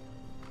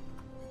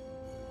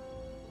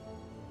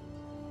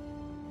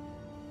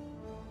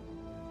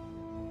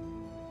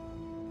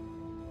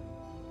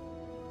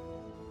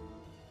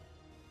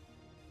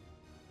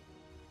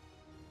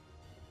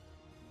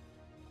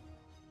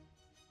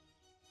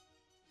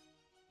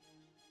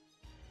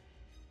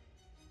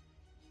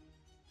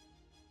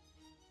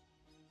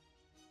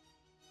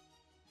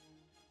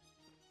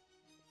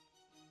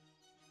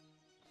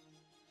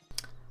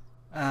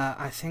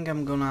 I think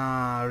I'm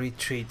gonna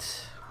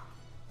retreat.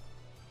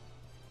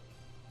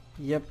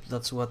 Yep,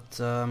 that's what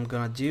I'm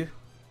gonna do.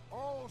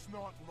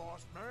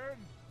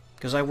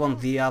 Because I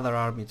want the other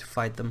army to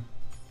fight them.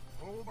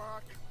 Pull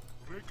back,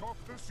 break off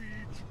the siege.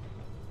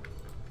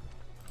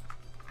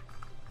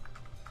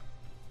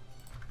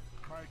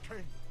 My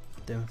king.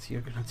 Damn it,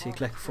 you're gonna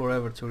take like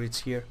forever to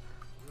reach here.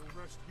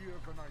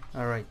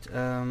 Alright,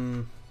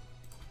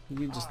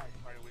 you just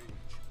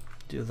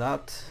do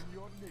that.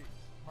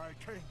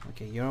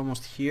 Okay, you're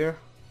almost here.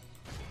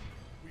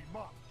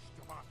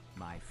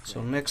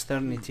 So next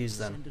turn it is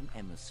then.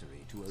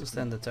 Just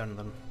end the turn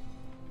then.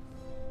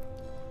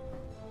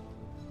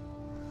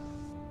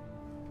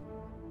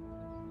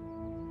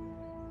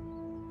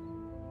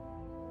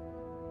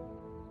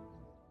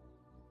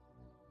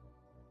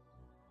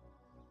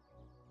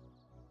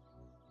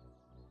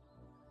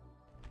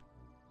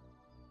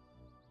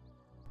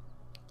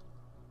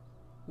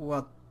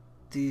 What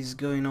is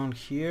going on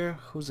here?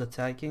 Who's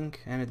attacking?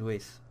 Ered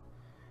Luin.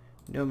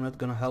 No, I'm not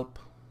gonna help.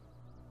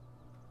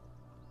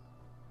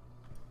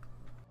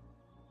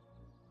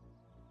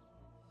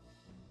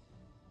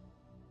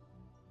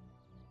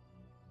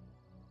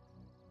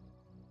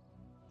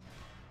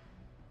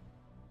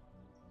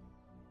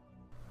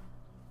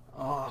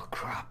 Oh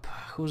crap,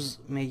 who's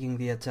making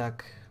the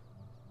attack?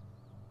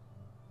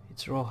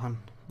 It's Rohan.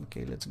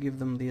 Okay, let's give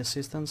them the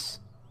assistance.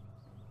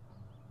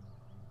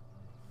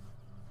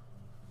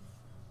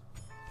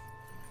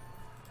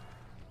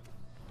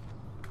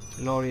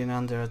 Lorien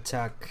under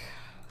attack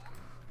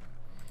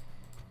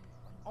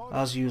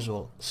as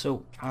usual.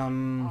 So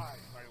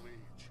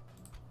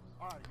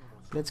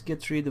let's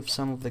get rid of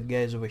some of the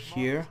guys over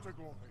here.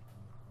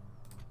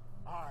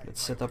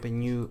 Let's set up a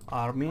new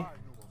army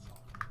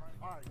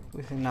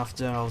with enough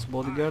generals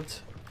bodyguard.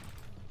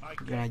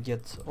 We're gonna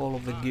get all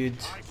of the good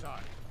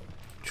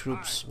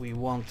troops we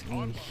want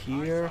in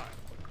here.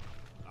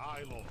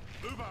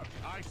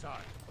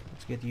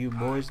 Let's get you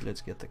boys,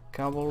 let's get the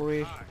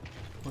cavalry.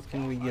 What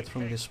can we get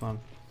from this one?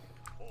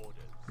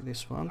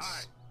 This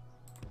one's.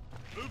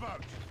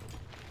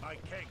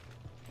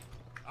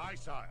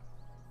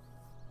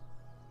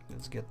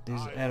 Let's get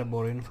this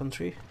airborne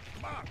infantry.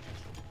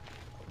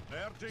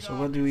 So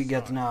what do we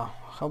get now?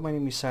 How many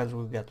missiles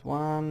we get?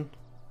 1,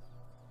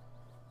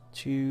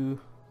 2.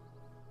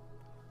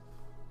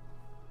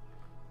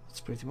 That's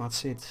pretty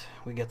much it.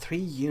 We get 3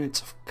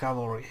 units of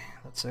cavalry.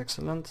 That's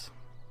excellent.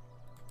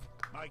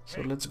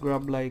 So let's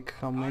grab like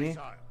how many?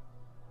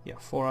 Yeah,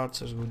 4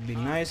 archers would be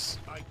nice.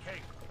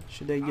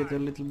 Should I get a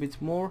little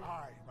bit more?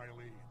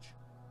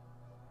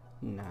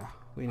 Nah,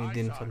 we need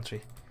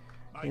infantry.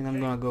 And I'm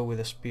gonna go with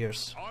the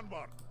spears,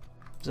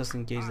 just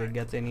in case they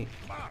get any.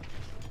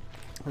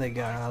 They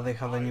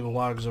have any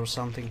wargs or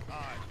something.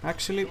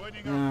 Actually,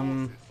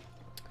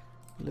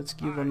 let's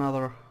give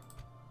another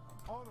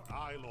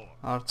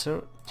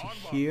archer to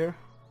here.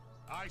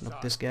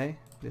 Not this guy,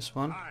 this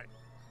one.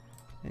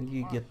 And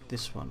you get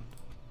this one.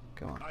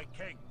 Come on.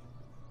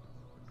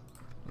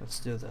 Let's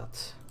do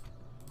that.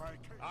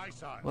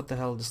 What the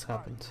hell just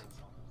happened?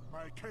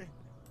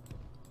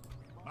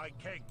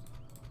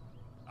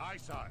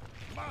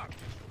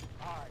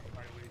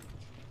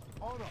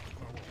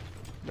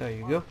 There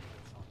you go.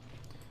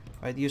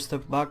 Right, you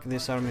step back,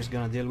 this army is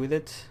gonna deal with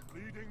it.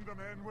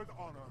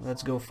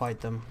 Let's go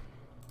fight them.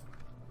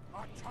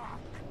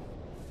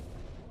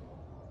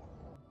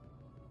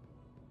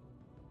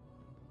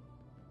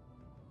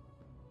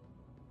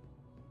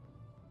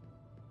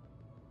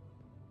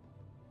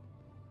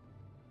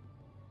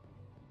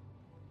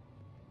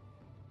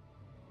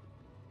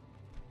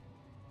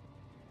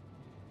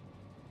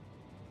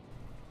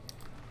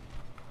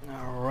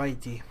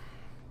 Alrighty.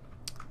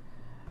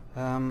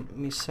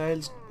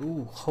 Missiles.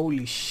 Ooh,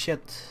 holy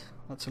shit.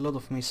 That's a lot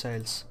of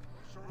missiles.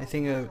 I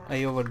think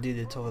I overdid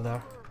it over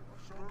there.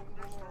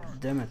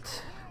 Damn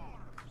it.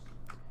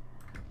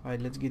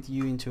 Alright, let's get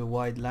you into a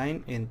wide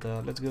line and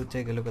let's go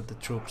take a look at the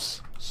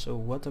troops. So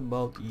what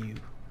about you?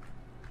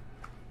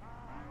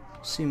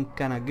 Seem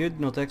kinda good,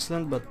 not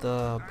excellent, but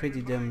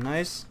pretty damn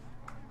nice.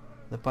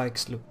 The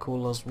pikes look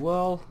cool as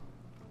well.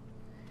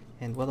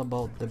 And what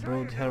about the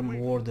Broadhelm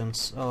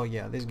Wardens? Oh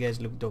yeah, these guys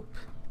look dope.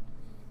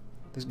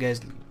 This guy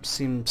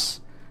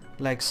seems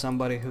like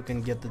somebody who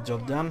can get the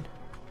job done.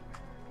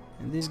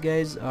 And these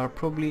guys are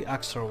probably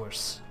axe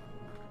throwers.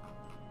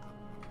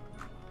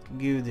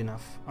 Good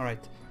enough.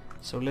 Alright,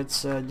 so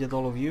let's get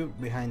all of you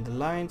behind the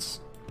lines.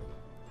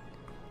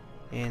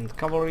 And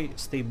cavalry,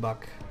 stay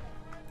back.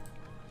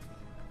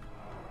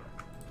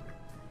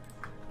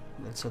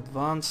 Let's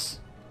advance.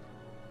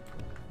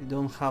 We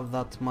don't have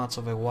that much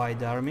of a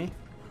wide army.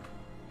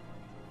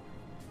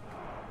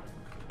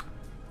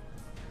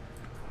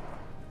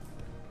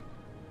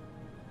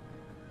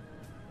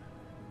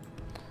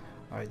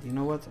 Alright, you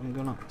know what? I'm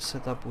gonna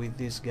set up with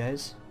these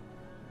guys.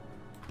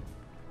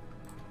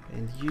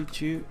 And you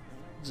two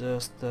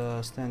just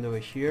stand over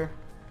here.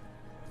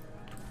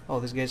 Oh,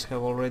 these guys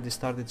have already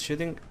started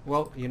shooting.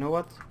 Well, you know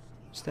what?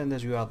 Stand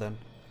as you are then.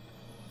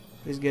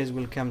 These guys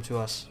will come to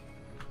us.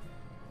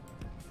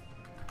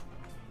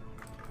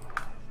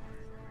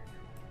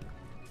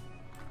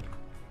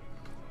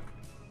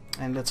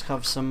 And let's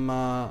have some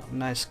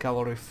nice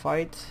cavalry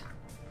fight.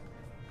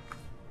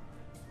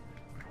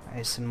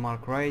 Ice and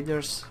Mark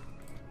Riders.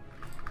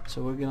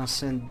 So we're gonna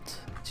send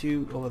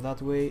 2 over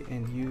that way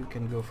and you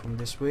can go from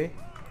this way.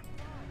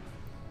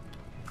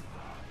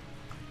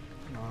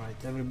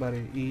 Alright,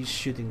 everybody is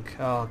shooting.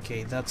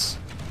 Okay, that's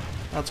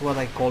what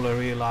I call a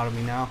real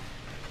army now.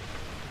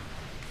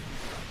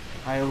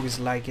 I always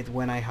like it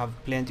when I have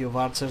plenty of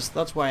archers.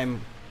 That's why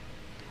I'm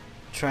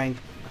trying.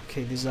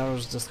 Okay, these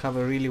arrows just have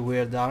a really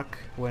weird arc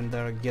when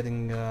they're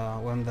getting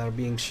when they're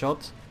being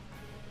shot.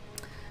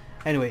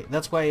 Anyway,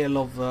 that's why I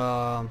love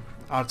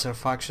archer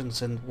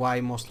factions and why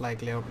most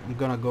likely I'm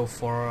gonna go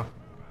for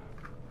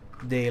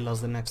Dale as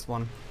the next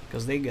one,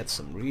 because they get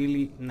some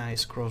really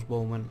nice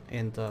crossbowmen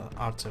and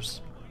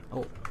archers.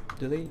 Oh,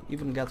 do they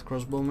even get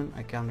crossbowmen?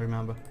 I can't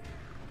remember.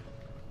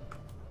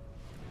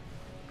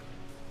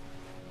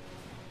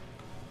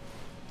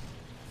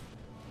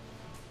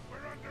 We're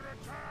under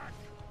attack.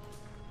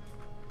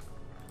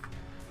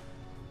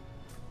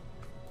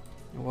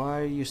 Why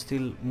are you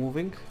still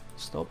moving?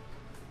 Stop.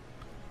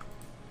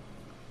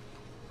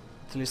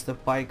 At least the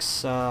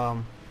pikes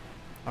are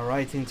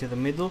right into the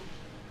middle.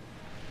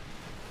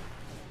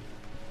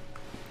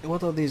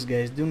 What are these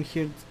guys? Don't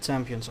hear the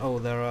champions. Oh,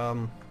 they're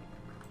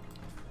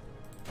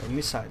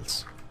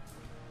missiles.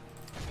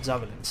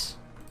 Javelins.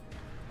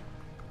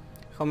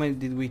 How many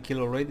did we kill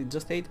already?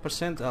 Just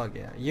 8%? Oh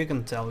yeah, you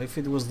can tell. If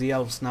it was the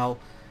elves now,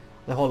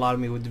 the whole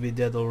army would be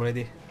dead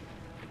already.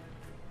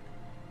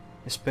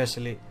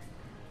 Especially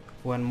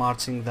when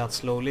marching that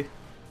slowly.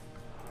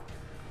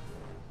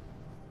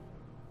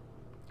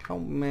 How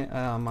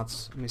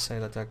much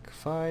missile attack?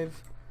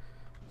 5?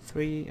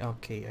 3?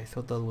 Okay, I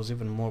thought that was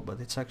even more, but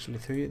it's actually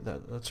 3.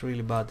 That's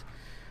really bad.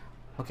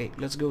 Okay,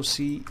 let's go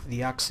see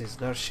the axes.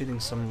 They're shooting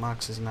some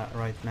axes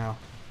right now.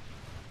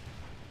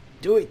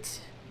 Do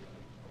it!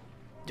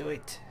 Do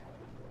it!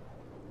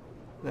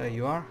 There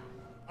you are.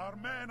 Our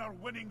men are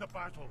winning the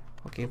battle.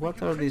 Okay,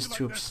 what are these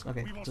troops?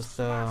 Okay, just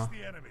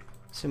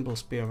simple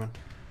spearmen.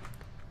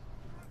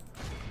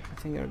 I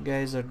think our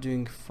guys are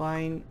doing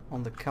fine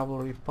on the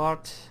cavalry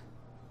part.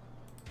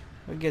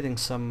 We're getting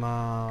some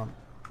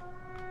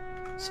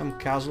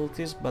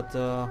casualties, but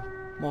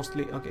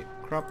mostly... Okay,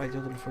 crap, I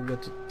totally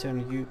forgot to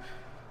turn you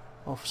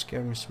off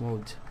skirmish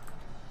mode.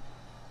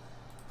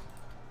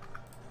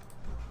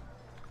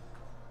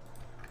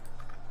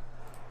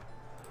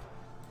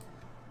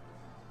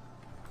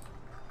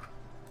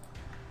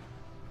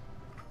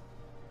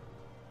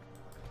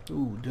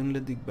 Ooh,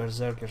 Dunledic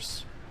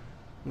Berserkers.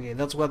 Okay,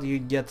 that's what you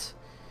get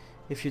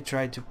if you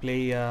try to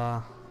play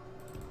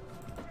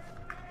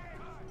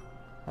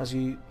as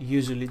you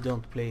usually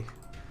don't play.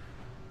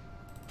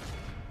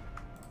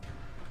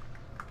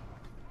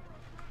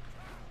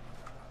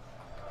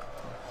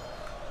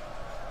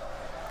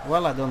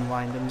 Well, I don't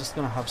mind, I'm just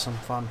gonna have some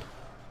fun.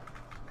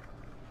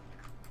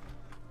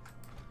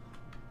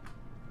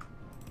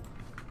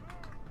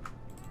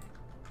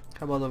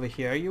 How about over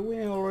here? Are you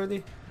winning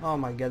already? Oh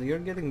my god, you're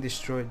getting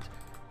destroyed.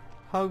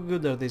 How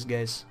good are these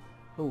guys?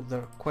 Oh,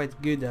 they're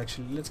quite good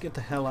actually. Let's get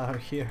the hell out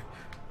of here.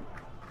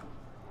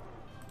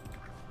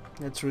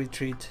 Let's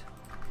retreat.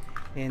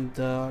 And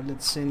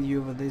let's send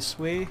you over this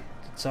way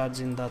to charge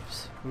in that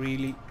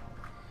really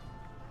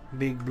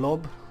big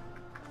blob.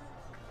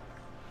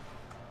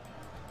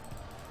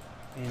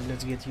 And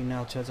let's get you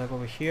now to attack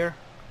over here.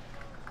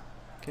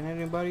 Can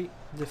anybody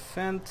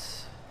defend?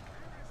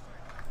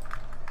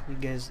 You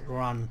guys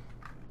run.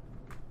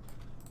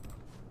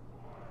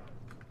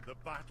 The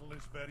battle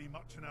is very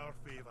much in our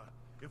favor.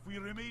 If we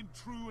remain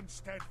true and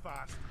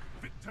steadfast,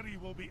 victory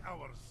will be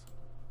ours.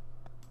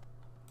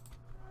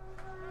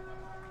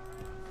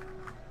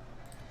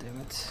 Damn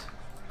it.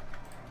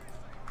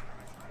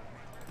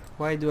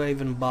 Why do I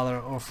even bother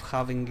of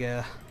having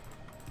a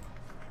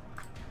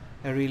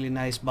really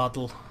nice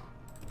battle?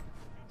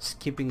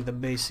 Skipping the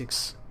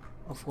basics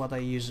of what I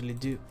usually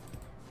do.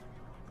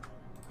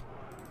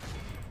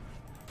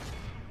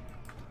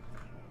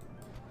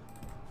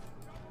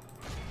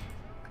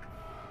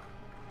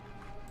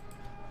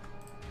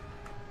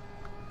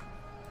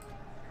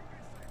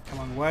 Come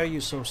on, why are you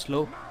so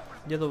slow?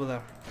 Get over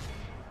there.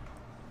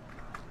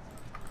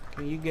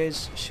 Can you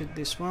guys shoot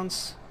these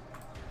ones?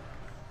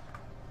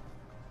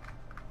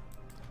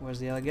 Where's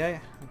the other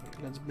guy?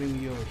 Okay, let's bring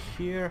you over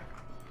here.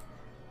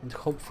 And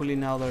hopefully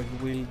now they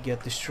will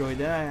get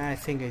destroyed. I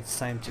think it's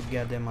time to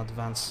get them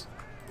advance.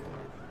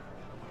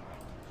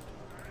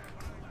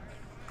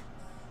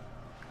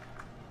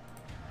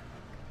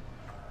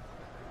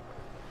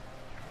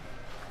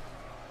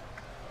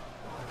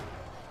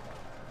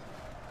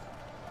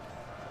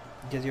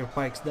 Get your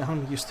pikes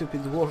down, you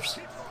stupid dwarves.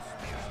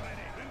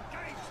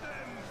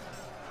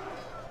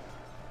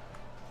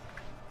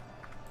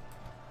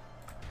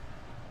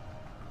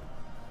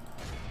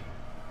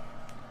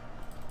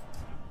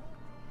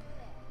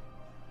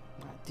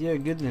 Dear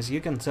goodness,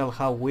 you can tell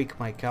how weak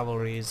my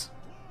cavalry is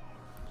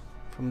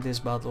from this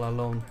battle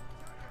alone.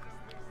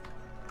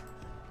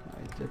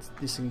 Right, let's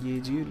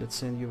disengage you, let's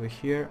send you over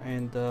here,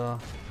 and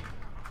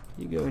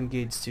you go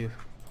engage too.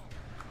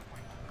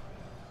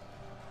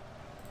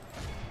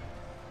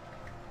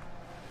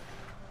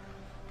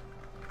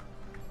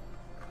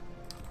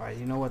 Alright,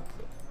 you know what?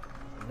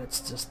 Let's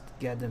just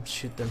get them,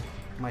 shoot them.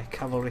 My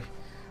cavalry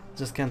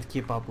just can't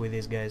keep up with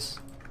these guys.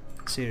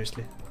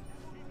 Seriously.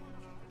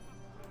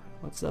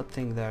 What's that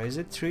thing there? Is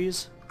it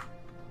trees?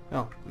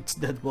 Oh, it's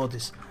dead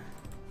bodies.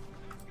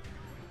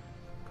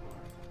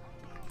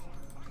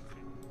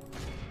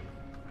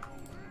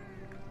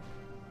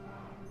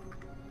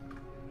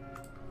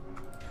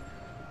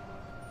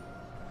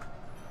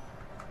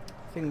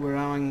 I think we're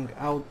running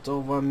out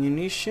of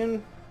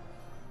ammunition.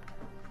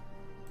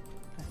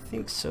 I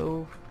think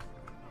so.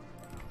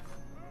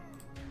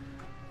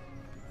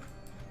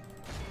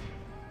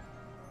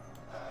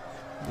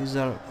 These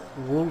are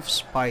wolf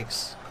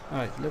spikes.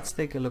 Alright, let's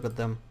take a look at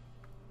them.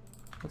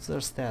 What's their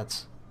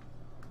stats?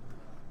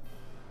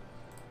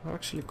 They're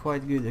actually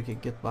quite good. Okay,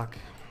 get back.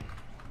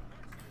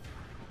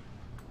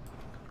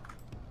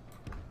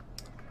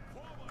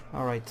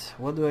 Alright,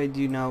 what do I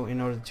do now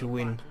in order to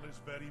win?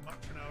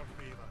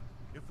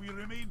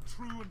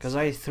 Because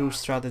I threw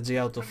strategy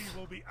out of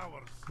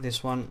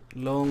this one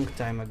long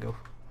time ago.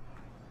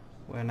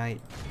 When I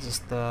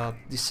just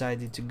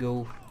decided to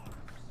go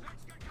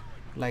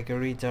like a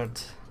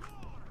retard.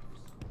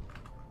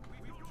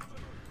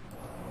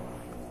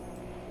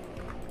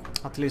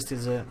 At least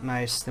it's a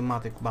nice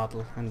thematic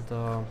battle, and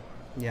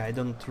yeah, I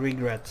don't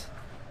regret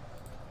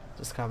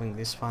just having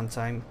this fun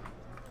time.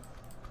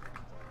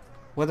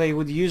 What I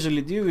would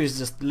usually do is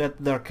just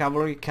let their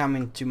cavalry come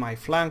into my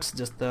flanks,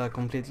 just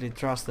completely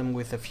trust them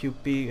with a few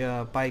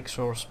pikes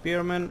or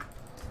spearmen,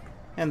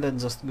 and then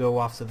just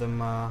go after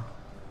them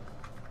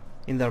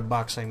in their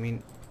backs, I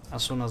mean,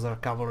 as soon as their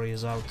cavalry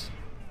is out.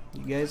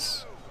 You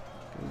guys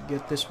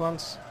get these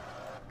ones?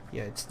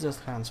 Yeah, it's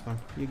just huntsmen,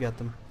 you get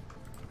them.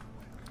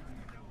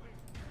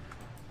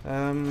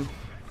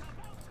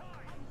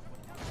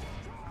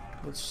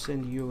 Let's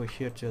send you over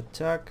here to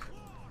attack.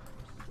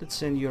 Let's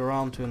send you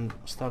around to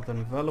start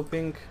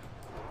enveloping.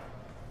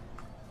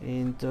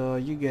 And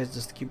you guys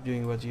just keep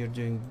doing what you're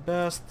doing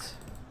best.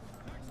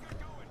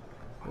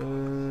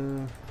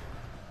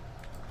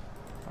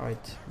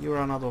 Alright, you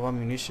ran out of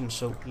ammunition,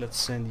 so let's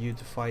send you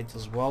to fight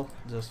as well,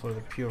 just for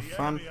the pure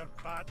fun. The enemy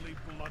are badly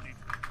blooded.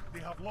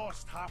 They have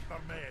lost half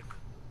their men.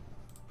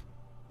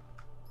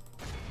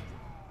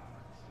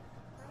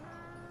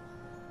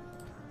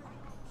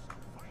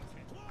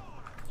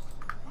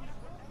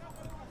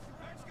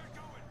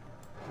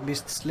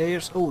 Beast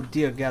Slayers. Oh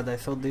dear god, I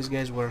thought these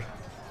guys were...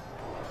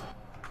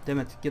 Damn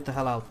it, get the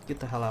hell out, get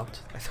the hell out.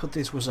 I thought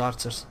this was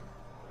archers.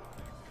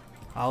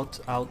 Out,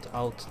 out,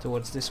 out,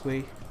 towards this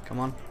way. Come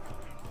on.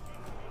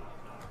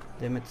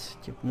 Damn it,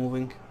 keep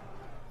moving.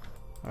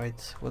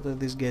 Alright, what are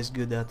these guys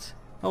good at?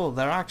 Oh,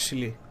 they're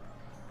actually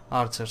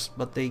archers,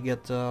 but they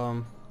get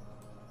a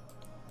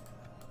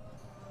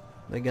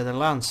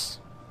lance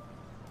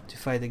to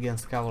fight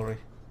against cavalry.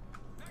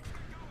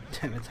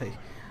 Damn it,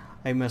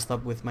 I messed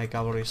up with my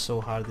cavalry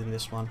so hard in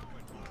this one.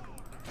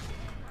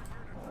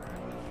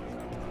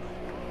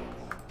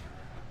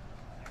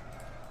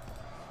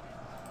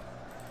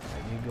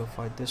 You go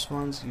fight these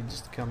ones, you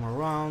just come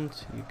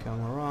around, you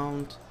come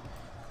around,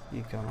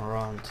 you come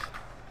around.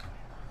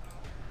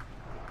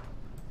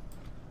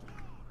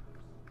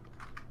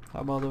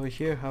 How about over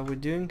here, how are we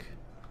doing?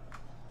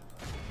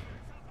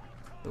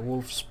 The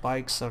wolf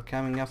spikes are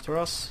coming after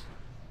us.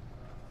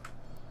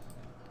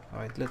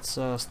 Alright, let's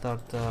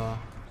start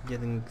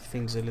getting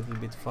things a little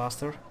bit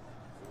faster.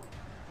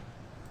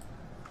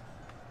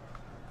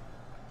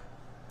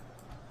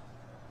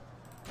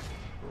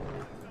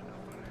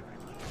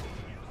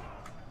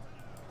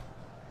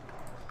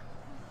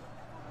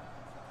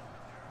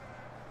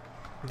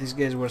 These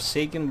guys were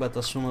shaken, but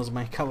as soon as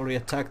my cavalry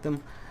attacked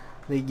them,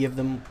 they give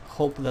them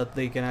hope that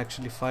they can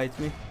actually fight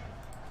me.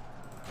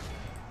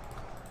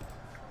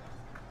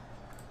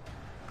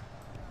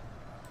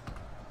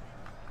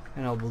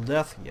 A noble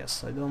death,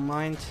 yes, I don't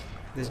mind.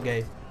 This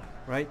guy,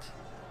 right?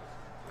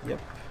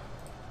 Yep.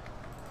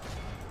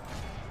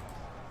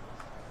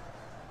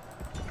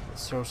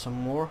 Let's throw some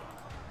more.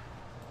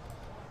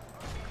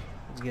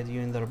 Let's get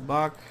you in their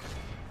back.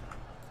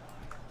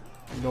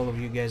 And all of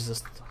you guys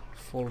just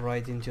fall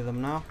right into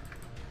them now.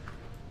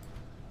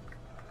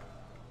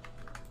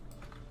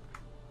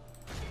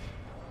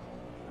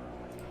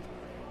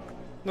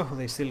 No,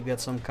 they still get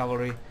some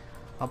cavalry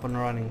up and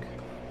running.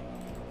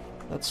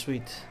 That's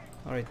sweet.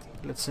 Alright,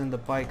 let's send the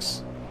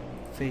pikes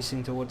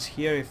facing towards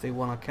here if they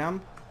wanna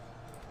camp.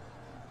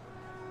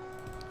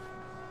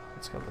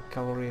 Let's have the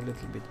cavalry a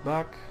little bit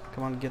back.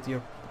 Come on, get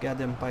your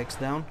goddamn pikes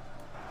down.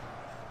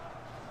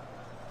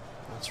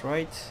 That's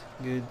right,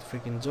 good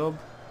freaking job.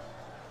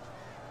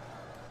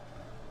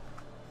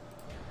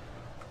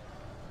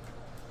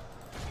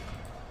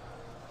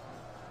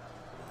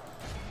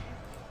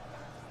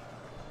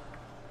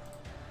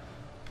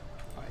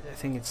 Alright, I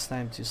think it's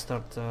time to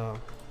start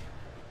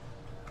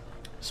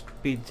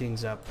speed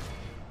things up.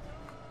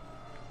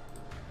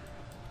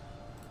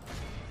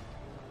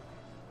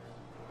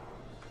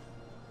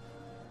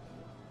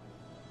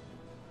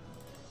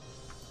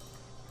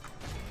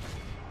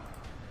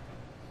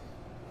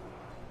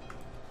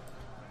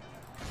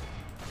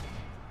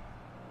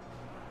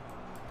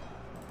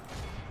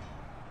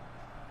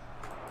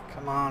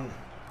 Come on,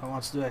 how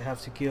much do I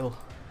have to kill?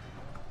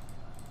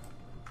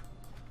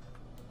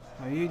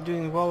 Are you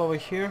doing well over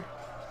here?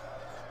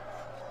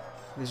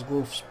 These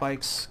wolf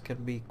spikes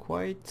can be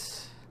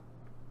quite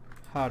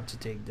hard to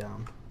take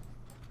down.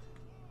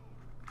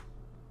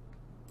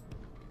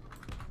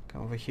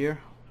 Come over here.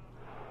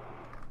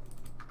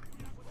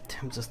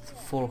 Damn, just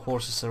 4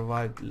 horses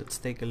survived. Let's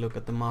take a look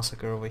at the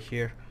massacre over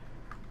here.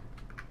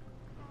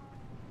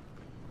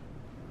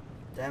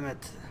 Damn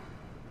it.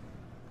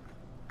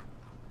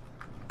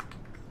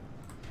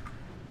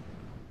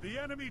 The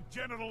enemy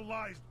general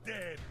lies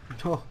dead.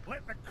 Oh,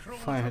 Let the crows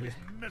finally. have his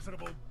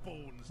miserable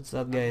bones. It's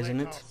that guy, and isn't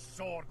let it? our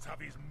swords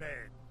have his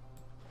men.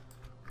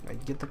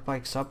 Right, get the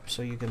pikes up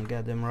so you can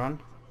get them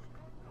run.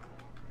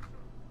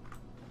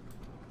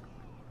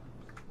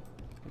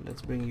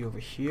 Let's bring you over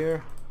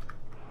here.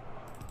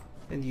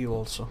 And you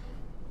also.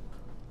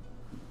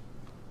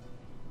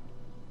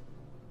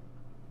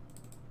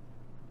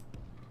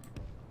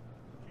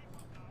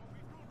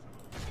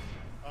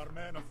 Our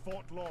men have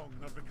fought long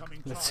and are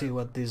becoming Let's tired. see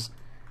what these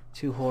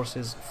 2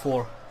 horses,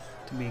 4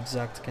 to be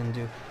exact, can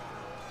do.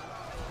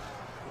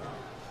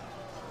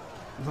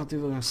 Not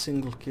even a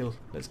single kill.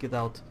 Let's get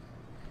out.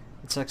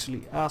 It's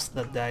actually us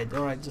that died.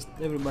 Alright, just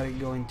everybody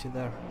go into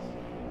there.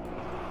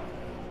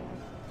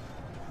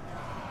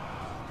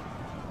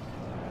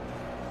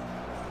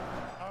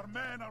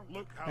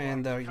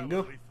 And there you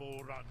go.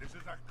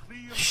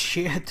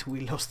 Shit,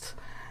 we lost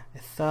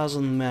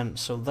 1,000 men.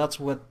 So that's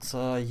what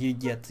you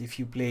get if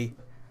you play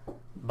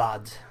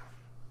bad.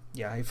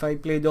 Yeah, if I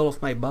played all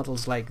of my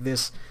battles like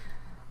this,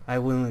 I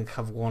wouldn't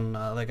have won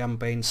the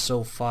campaign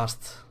so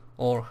fast,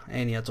 or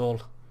any at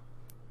all.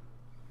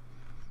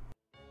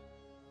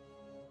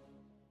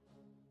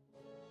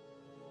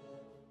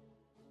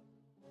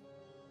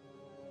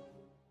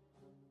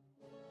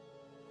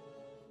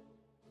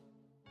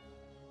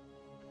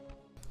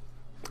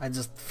 I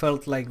just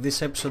felt like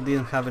this episode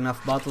didn't have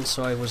enough battles,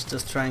 so I was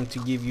just trying to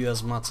give you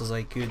as much as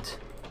I could.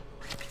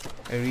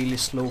 A really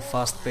slow,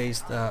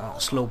 fast-paced,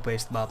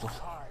 slow-paced battle.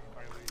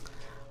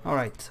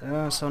 Alright,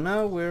 so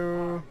now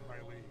we're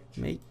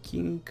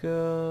making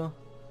the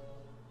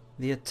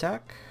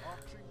attack.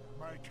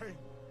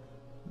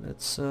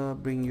 Let's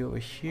bring you over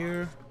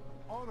here.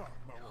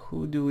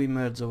 Who do we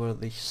merge over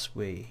this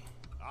way?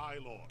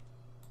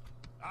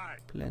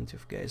 Plenty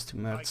of guys to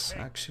merge,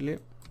 actually.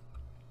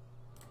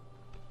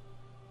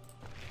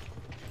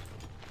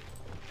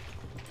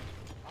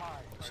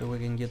 So we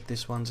can get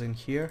these ones in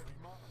here.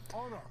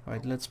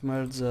 Alright, let's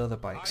merge the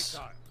pikes.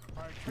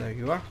 There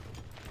you are.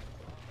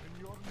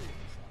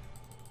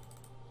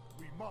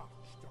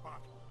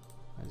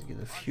 Let's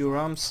get a few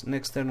rams.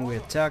 Next turn we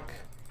attack,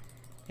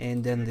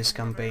 and then this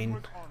campaign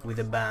with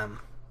a bam,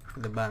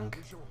 with a bang.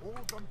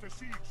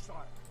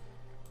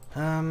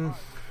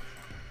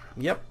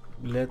 Yep,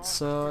 let's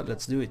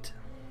do it.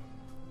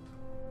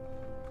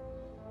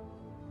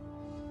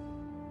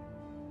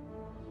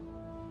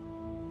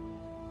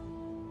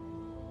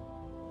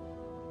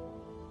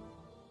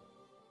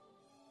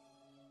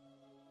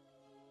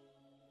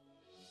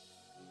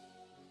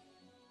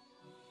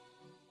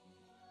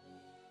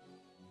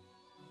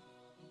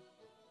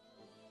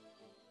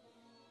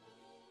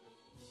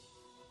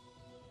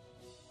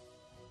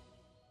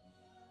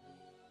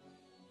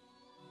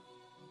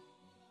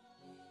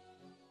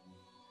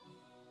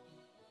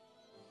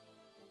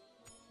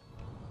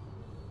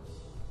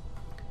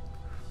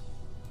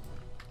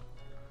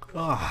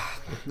 Ah,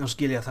 those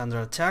Gilead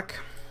under attack.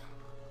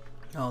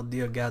 Oh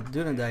dear god,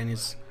 Dunedain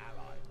is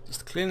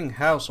just cleaning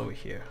house over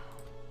here.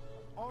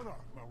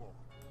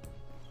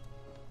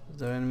 Is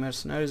there any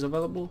mercenaries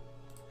available?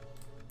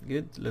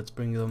 Good, let's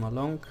bring them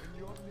along.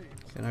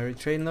 Can I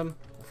retrain them?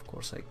 Of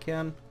course I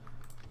can.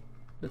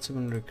 Let's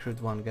even recruit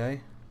one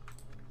guy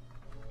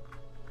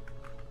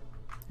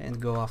and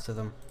go after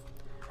them.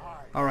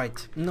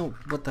 Alright, no,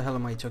 what the hell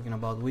am I talking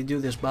about? We do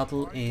this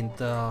battle and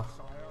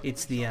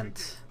it's the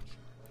end.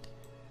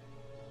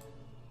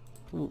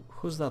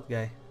 Who's that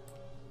guy?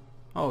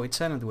 Oh, it's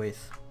Enedwaith.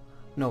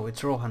 No,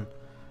 it's Rohan.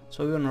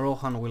 So even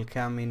Rohan will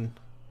come in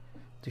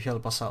to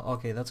help us out.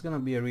 Okay, that's gonna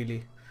be a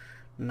really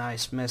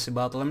nice, messy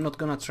battle. I'm not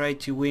gonna try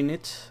to win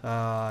it,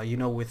 you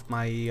know, with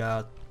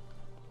my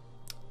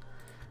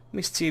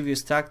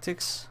mischievous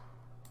tactics.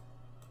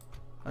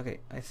 Okay,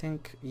 I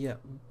think, yeah,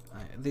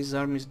 these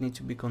armies need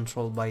to be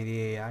controlled by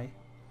the AI,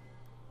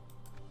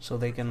 so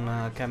they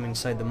can come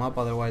inside the map,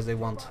 otherwise they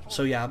won't.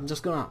 So yeah, I'm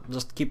just gonna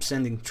keep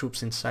sending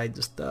troops inside,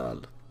 just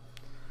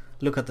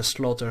look at the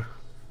slaughter.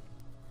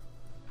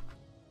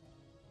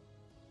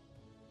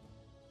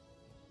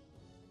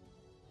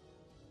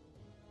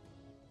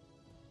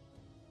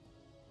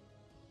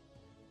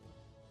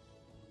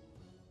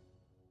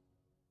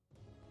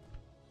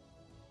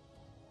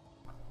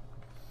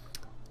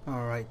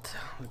 Alright,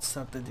 let's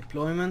start the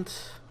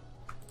deployment.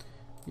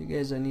 You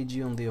guys, I need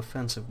you on the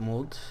offensive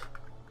mode.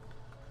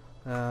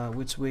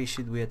 Which way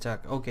should we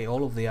attack? Okay,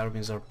 all of the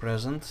armies are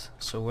present,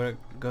 so we're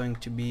going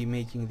to be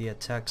making the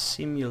attack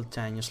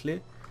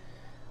simultaneously.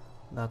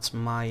 That's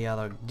my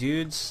other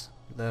dudes.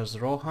 There's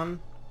Rohan.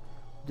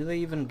 Do they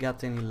even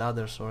get any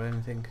ladders or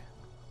anything?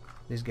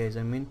 These guys,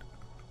 I mean.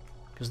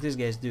 Because these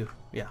guys do,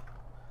 yeah.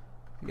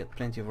 We get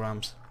plenty of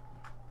rams.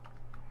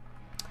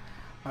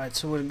 Alright,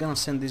 so we're gonna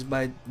send this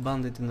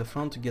bandit in the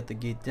front to get the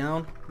gate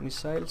down.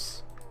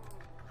 Missiles.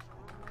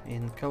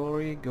 In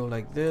cavalry, go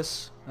like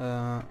this.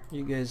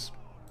 You guys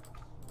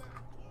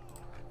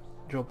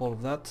drop all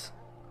of that.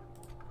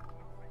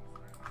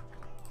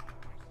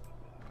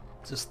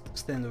 Just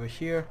stand over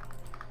here.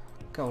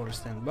 Cavalry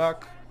stand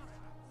back.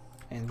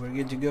 And we're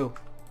good to go.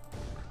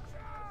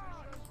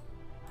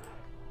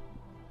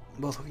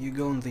 Both of you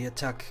go on the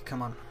attack,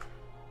 come on.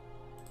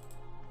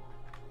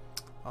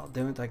 Oh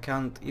damn it, I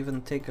can't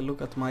even take a look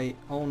at my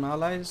own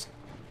allies.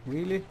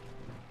 Really?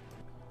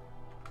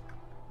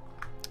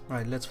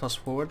 Right, let's fast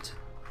forward.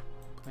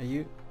 Are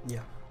you?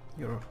 Yeah,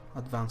 you're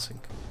advancing.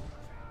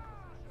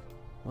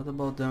 What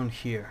about down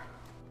here?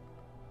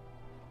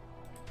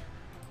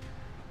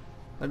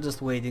 We're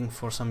just waiting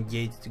for some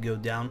gate to go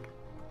down.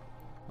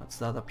 What's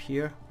that up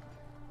here?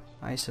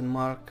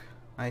 Eisenmark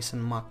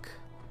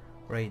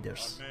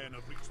Raiders.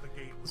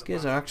 These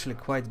guys are actually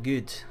quite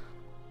good.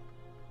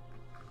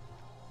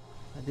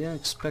 I didn't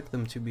expect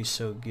them to be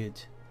so good.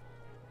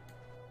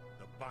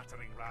 The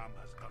battering ram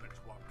has done its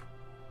work.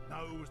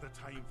 Now's the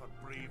time for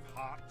brave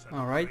hearts and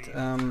Alright,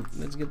 brave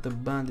let's get the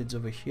bandits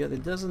over here. There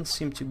doesn't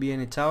seem to be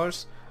any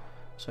towers,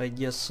 so I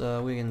guess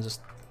we can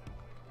just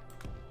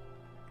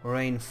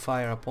rain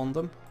fire upon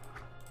them.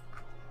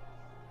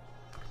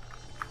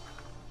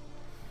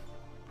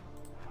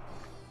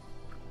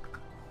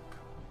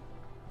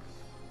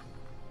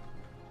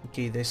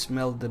 Okay, they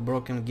smelled the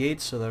broken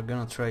gate, so they're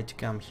gonna try to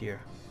come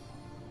here.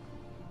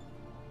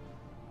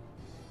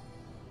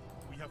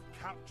 We have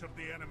captured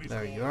the enemy's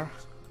There you are.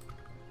 walls.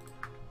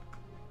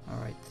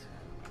 Alright,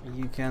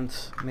 you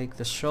can't make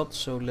the shot,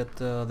 so let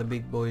the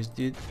big boys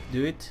do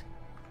it.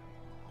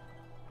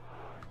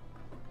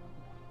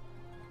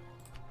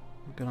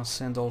 I'm gonna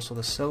send also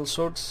the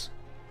sellswords,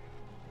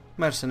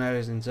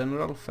 mercenaries in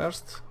general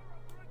first,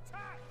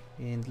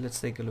 and let's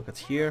take a look at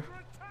here.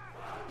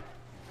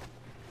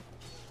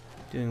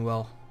 Doing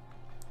well,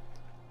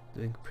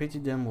 doing pretty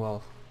damn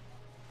well.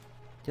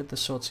 Get the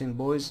shots in,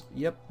 boys.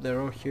 Yep,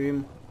 they're all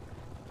here,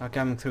 are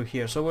coming through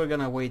here, so we're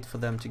gonna wait for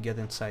them to get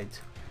inside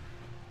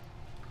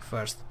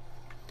first.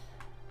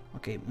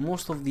 Okay,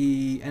 most of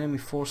the enemy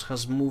force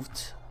has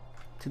moved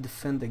to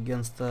defend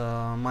against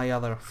my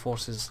other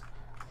forces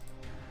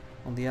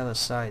on the other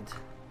side.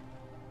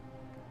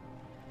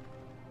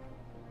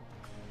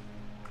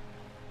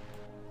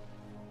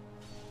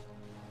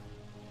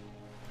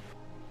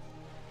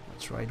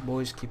 That's right,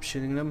 boys, keep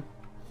shooting them,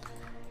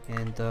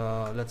 and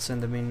let's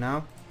send them in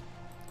now.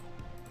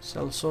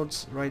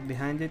 Sellswords right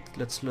behind it.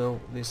 Let's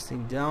slow this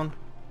thing down.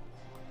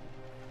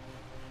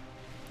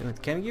 Damn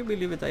it, can you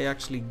believe it? I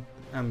actually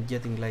am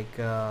getting like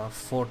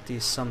 40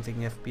 something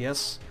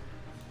FPS.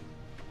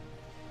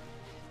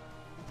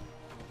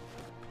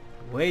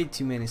 Way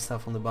too many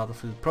stuff on the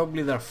battlefield.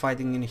 Probably they're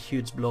fighting in a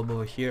huge blob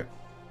over here.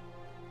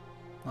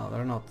 Oh,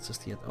 they're not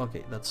just yet.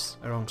 Okay, that's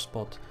a wrong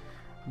spot.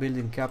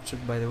 Building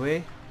captured, by the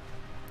way.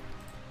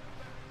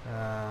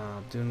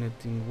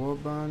 Donating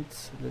warband.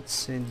 Let's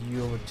send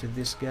you over to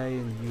this guy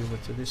and you over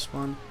to this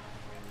one.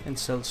 And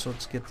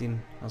sellswords get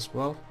in as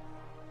well.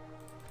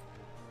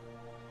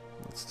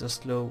 Let's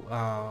just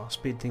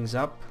speed things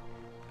up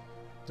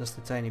just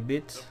a tiny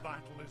bit, The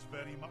battle is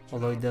very much in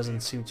although our it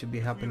doesn't favour. seem to be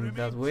If we happening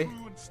that remain way.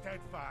 true and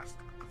steadfast,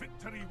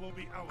 victory will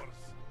be ours.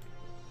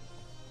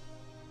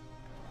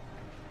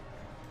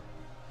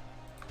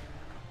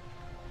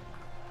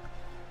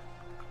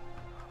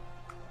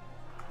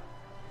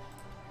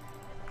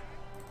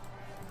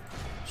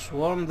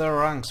 Swarm their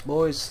ranks,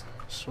 boys.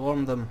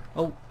 Swarm them.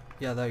 Oh,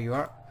 yeah, there you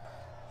are.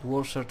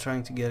 Dwarves are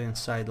trying to get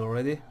inside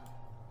already.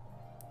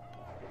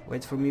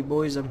 Wait for me,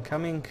 boys, I'm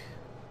coming.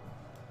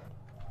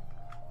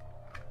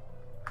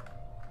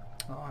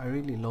 Oh, I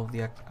really love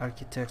the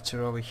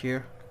architecture over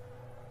here.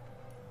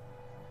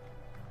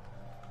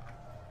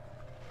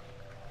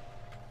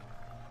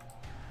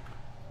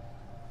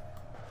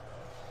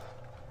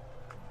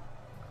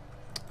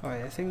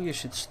 Alright, I think you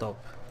should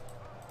stop.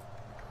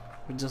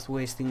 We're just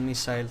wasting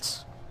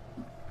missiles.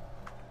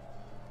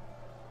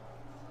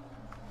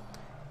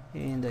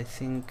 And I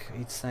think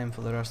it's time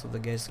for the rest of the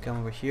guys to come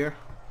over here.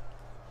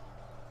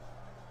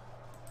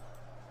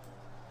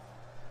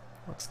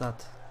 What's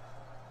that?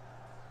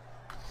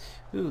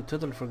 Ooh,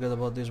 totally forgot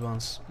about these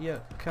ones. Yeah,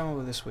 come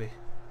over this way.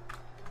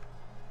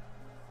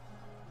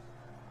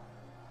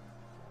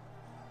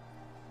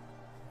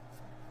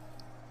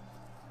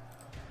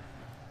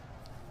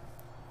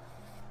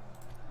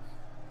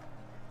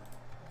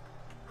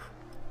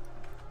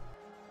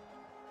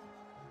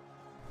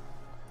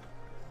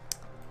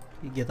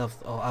 You get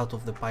out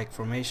of the pike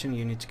formation,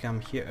 you need to come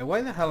here.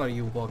 Why the hell are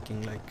you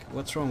walking? Like,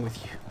 what's wrong with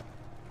you?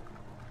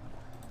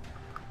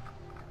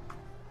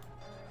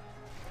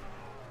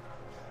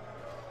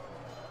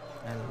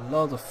 A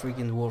lot of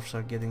freaking dwarfs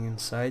are getting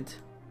inside.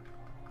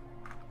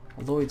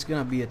 Although it's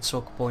gonna be a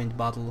choke point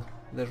battle,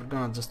 they're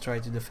gonna just try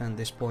to defend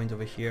this point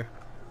over here.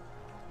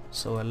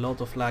 So a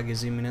lot of lag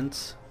is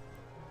imminent.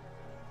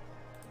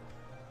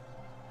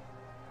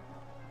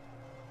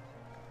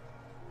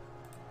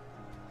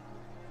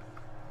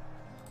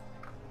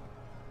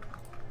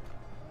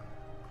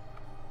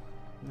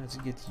 Let's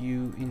get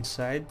you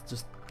inside,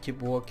 just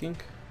keep walking.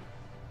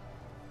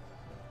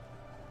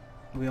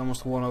 We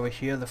almost won over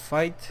here the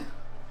fight.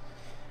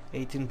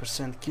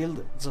 18%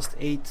 killed, just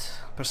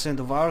 8%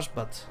 of ours,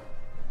 but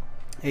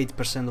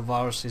 8% of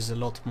ours is a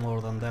lot more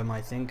than them, I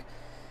think,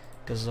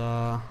 because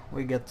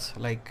we get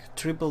like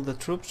triple the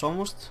troops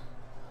almost.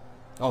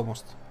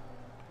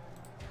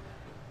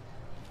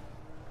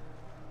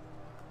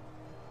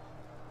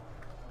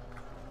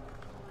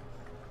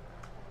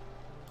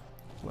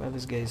 Where are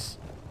these guys?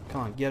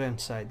 Come on, get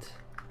inside.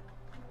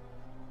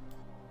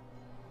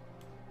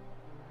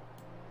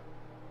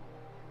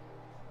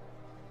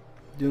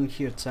 Doing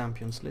here,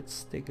 champions.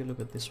 Let's take a look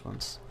at this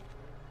ones.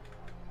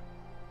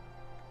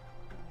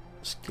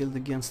 Skilled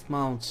against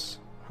mounts.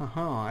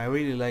 Haha, I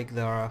really like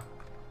their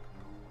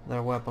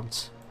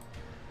weapons.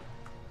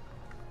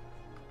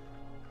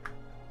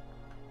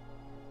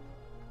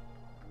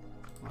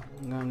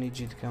 I'm gonna need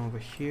you to come over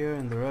here,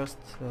 and the rest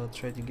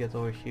try to get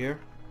over here.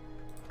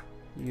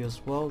 You as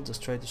well,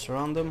 just try to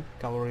surround them.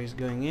 Cavalry is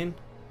going in.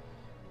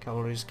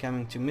 Cavalry is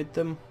coming to meet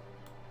them.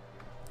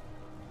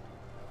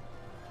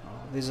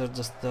 These are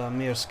just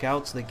mere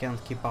scouts, they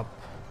can't keep up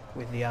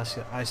with the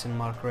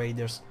Eisenmark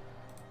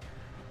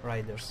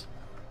riders.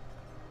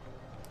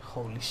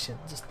 Holy shit,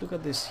 just look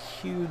at this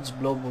huge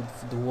blob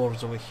of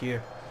dwarves over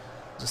here.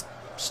 Just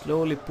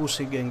slowly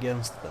pushing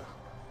against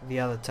the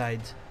other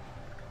tide.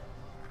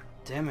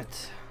 Damn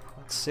it,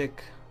 that's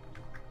sick.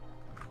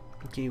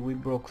 Okay, we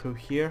broke through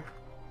here.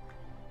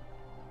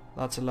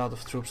 That's a lot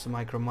of troops to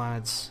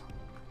micromanage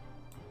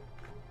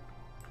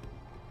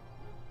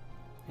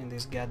in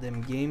this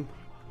goddamn game.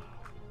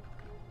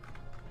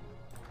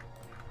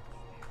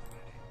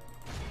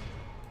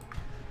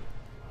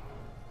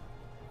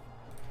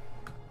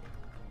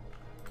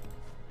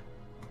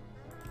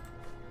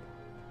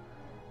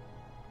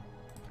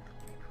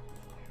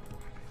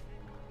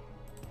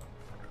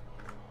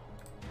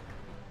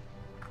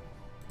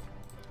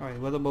 Alright,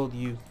 what about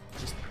you?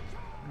 Just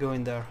go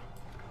in there.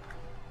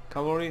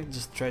 Cavalry,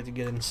 just try to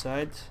get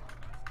inside,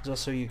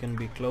 just so you can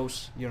be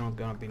close, you're not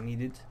gonna be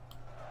needed.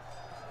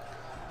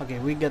 Okay,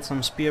 we get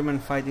some spearmen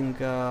fighting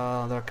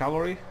their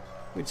cavalry,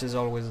 which is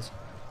always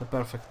the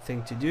perfect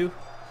thing to do.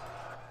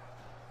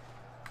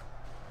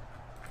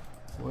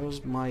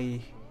 Where's my...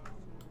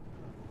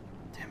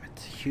 Damn it,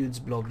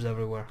 huge blobs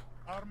everywhere.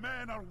 Our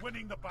men are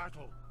winning the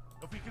battle.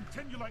 If we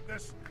continue like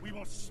this, we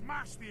will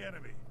smash the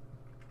enemy.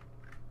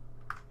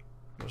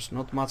 There's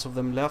not much of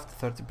them left,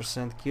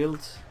 30%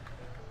 killed.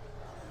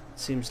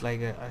 Seems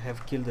like I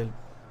have killed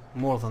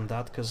more than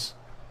that, because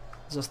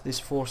just this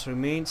force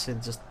remains,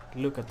 and just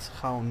look at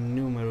how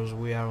numerous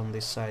we are on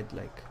this side,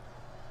 like,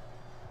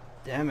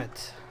 damn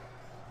it.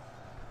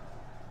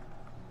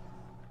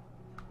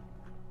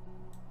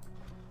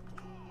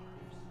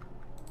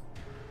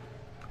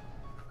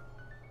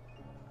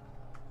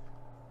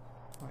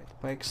 Right,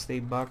 Pike, stay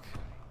back.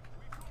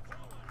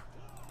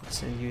 Let's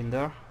send you in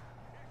there.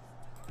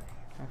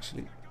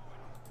 Actually,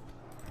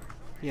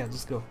 yeah,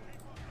 just go.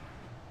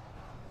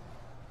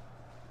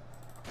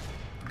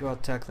 Go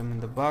attack them in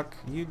the back.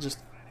 You just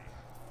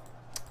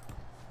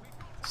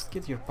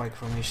get your pike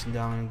formation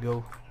down and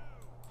go.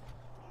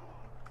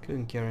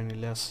 Couldn't care any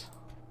less.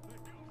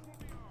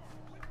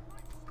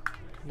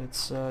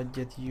 Let's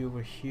get you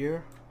over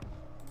here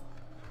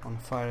on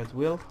fire at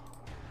will.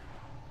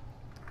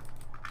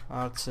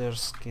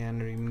 Archers can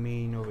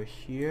remain over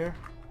here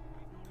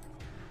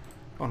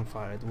on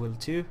fire at will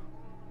too.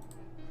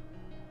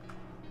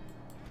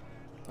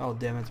 Oh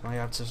damn it, my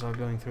archers are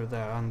going through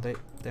there, aren't they?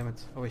 Damn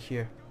it, over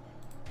here.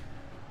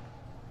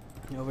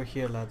 Over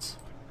here, lads.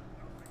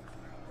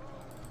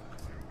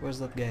 Where's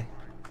that guy?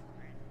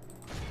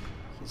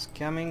 He's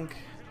coming.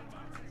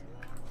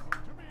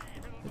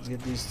 Let's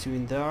get these two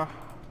in there.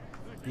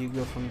 You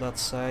go from that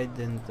side,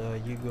 and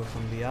you go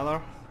from the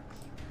other.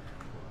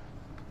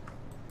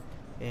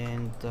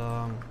 And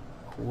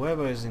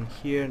whoever is in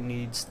here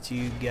needs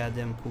to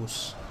goddamn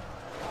push.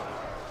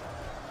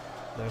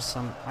 There's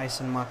some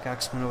Eisenmark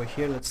axemen over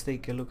here. Let's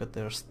take a look at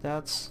their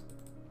stats.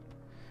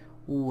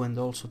 Ooh, and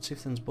also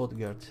Chieftain's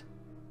Bodyguard.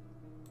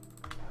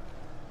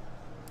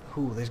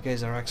 Ooh, these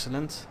guys are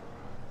excellent.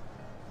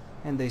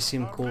 And they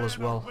seem cool as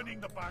well. Winning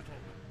the battle.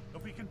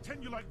 If we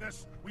continue like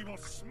this, we will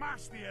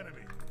smash the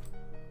enemy.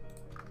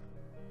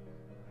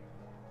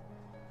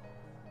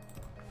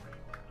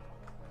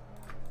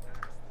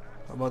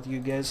 How about you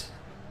guys?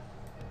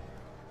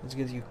 Let's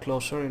get you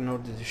closer in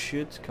order to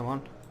shoot. Come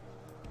on.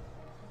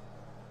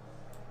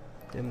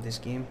 Damn this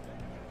game.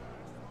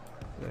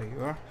 There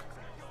you are.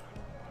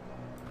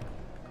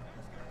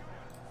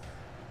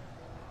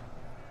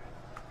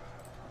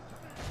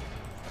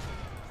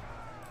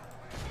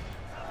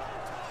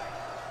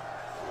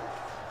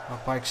 Our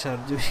pikes are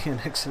doing an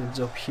excellent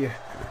job here.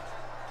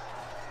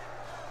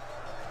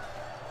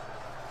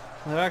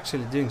 They're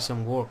actually doing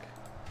some work.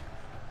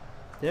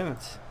 Damn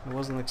it, I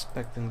wasn't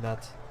expecting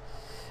that.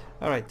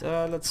 Alright,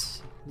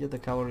 let's get the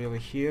cavalry over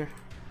here.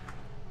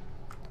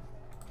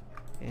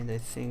 And I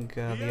think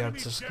the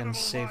archers can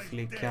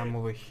safely come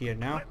over here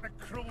now. Let the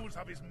crows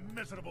have his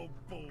miserable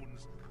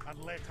bones, and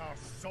let our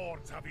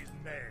swords have his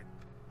men.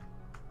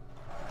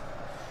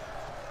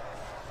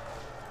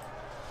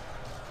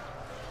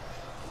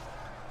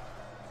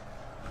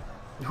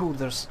 Ooh,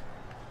 there's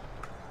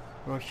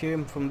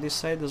Rohirrim from this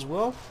side as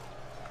well.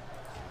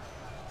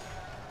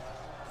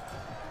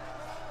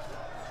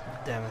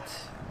 Damn it.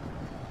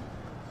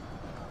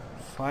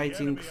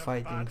 Fighting,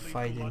 fighting,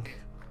 fighting.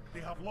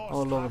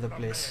 All over the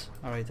place.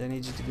 Alright, I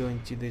need you to go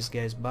into these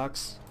guys'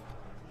 backs.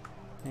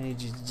 I need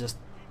you to just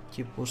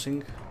keep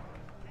pushing.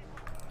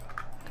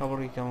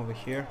 Cavalry, come over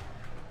here.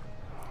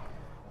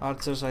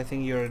 Archers, I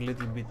think you're a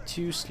little bit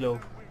too slow.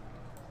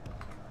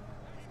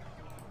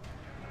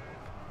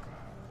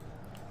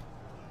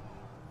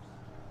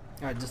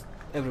 Alright, just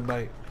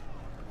everybody.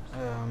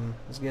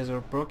 These guys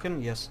are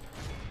broken? Yes.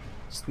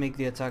 Just make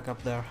the attack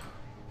up there.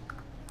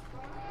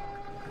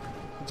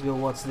 Let's go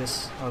watch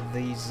this.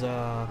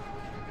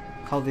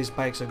 How these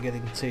pikes are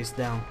getting chased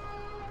down.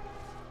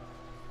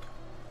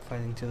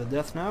 fighting to the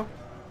death now.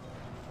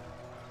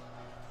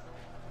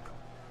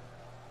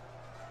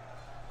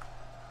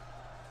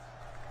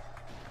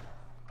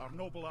 Our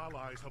noble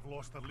allies have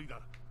lost their leader.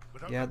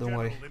 Without Yeah, their don't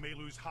worry. general, they may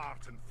lose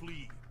heart and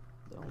flee.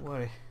 Don't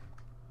worry.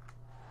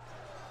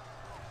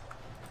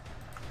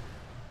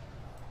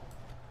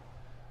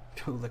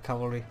 Oh, the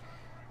cavalry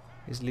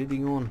is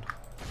leading on.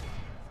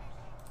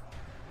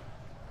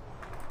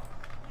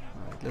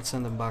 Alright, let's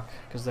send them back,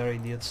 because they're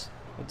idiots.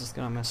 They're just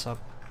gonna mess up.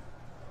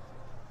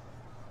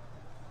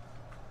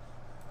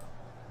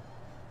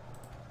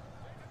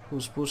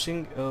 Who's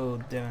pushing?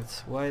 Oh, damn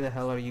it. Why the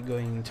hell are you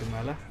going into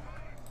melee?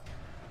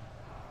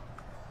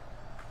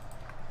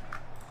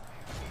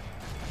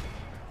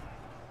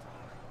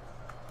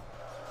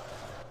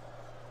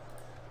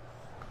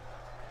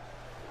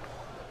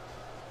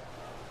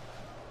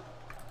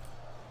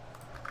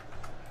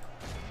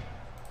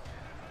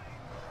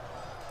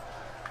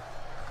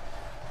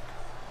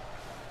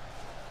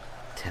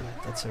 Damn it,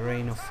 that's a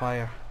rain of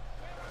fire.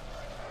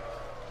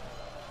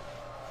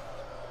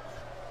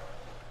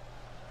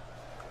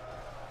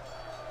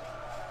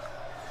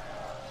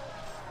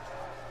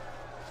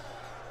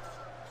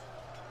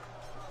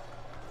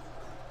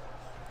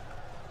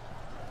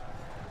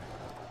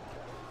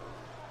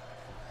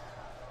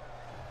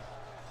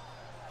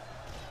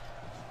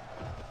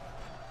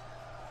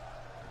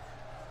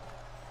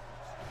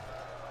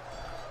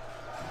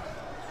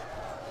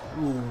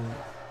 Ooh,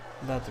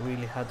 that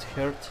really had to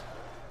hurt.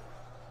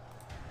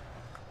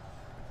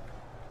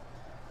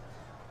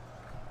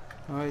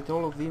 Alright,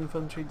 all of the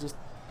infantry just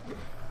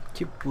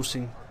keep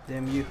pushing,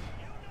 damn you.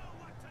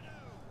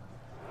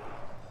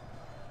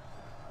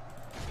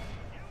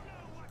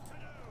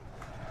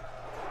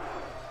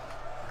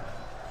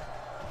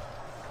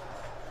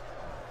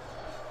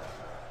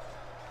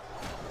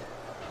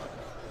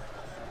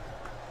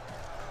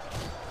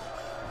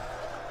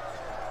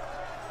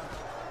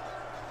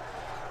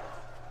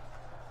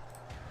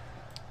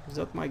 Is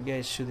that my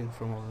guy shooting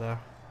from over there?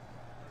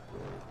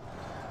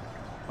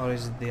 Or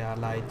is it the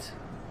allied?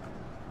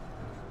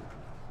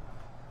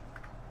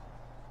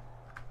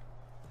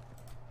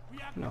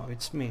 No,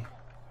 it's me.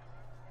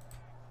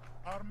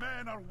 Our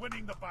men are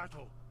winning the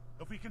battle.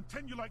 If we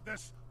continue like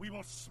this, we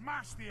will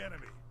smash the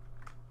enemy.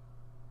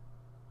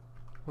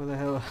 Where the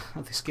hell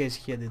are these guys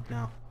headed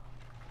now?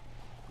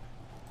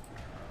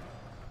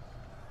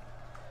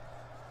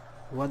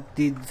 What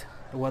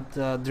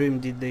dream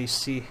did they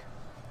see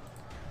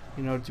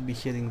in order to be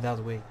heading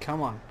that way?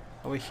 Come on,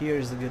 over here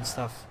is the good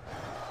stuff.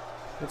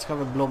 Let's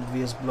have a blob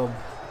vs blob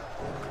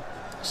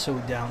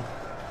showdown.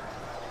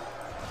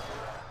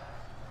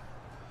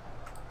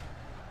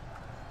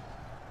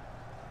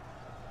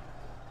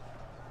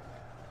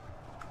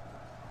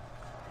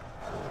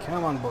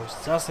 Come on, boys,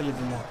 just a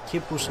little more.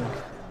 Keep pushing.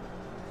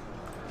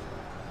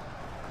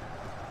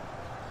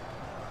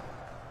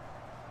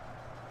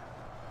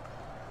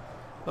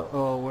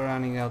 Uh-oh, we're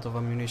running out of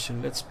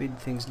ammunition. Let's speed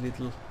things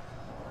little.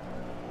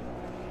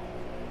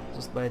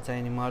 Just by a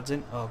tiny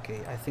margin. Okay,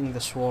 I think the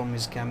swarm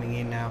is coming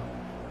in now.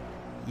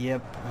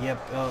 Yep.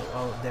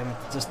 Oh, damn it.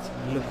 Just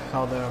look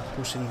how they're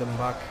pushing them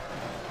back.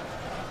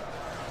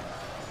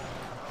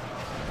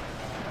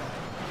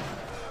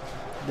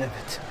 Damn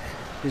it.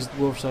 These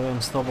dwarves are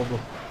unstoppable.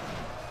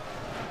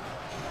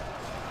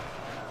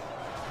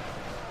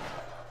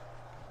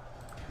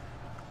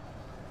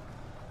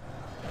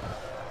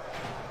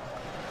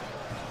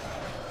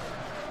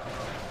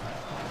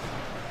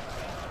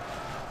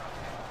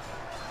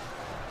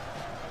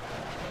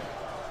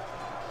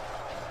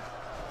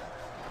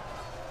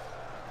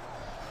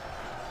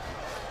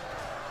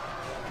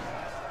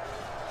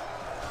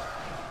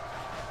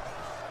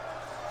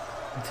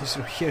 These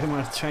Rohirrim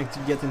are trying to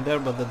get in there,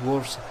 but the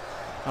dwarves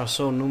are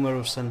so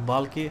numerous and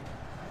bulky,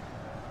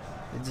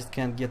 they just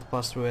can't get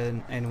past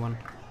through anyone.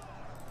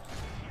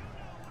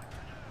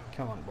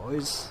 Come on,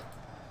 boys.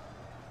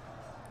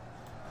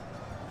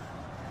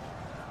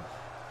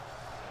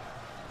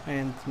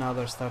 And now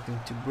they're starting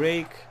to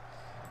break,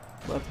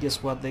 but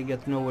guess what, they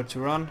get nowhere to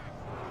run.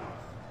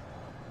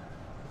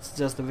 It's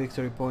just a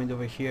victory point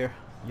over here.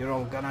 You're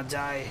all gonna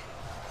die.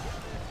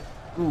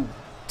 Ooh.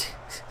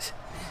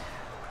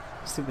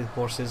 Stupid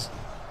horses.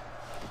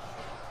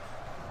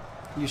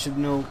 You should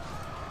know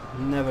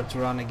never to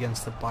run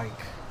against a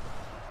pike.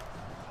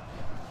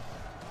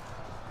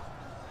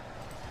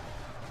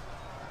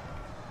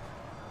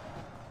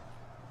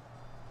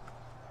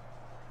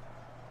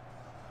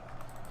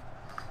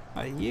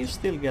 You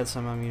still get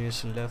some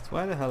ammunition left.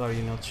 Why the hell are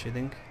you not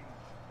shooting?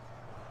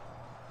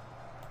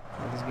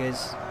 These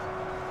guys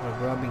are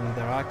grabbing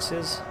their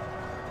axes.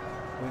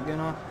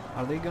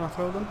 Are they gonna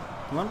throw them?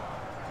 Come on.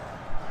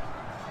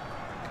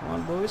 Come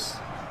on, boys.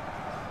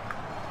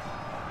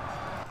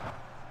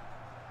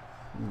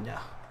 No.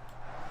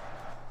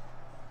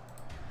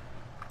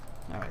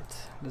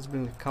 Alright, let's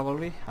bring the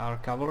cavalry, our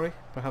cavalry.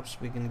 Perhaps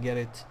we can get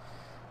it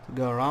to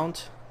go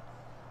around.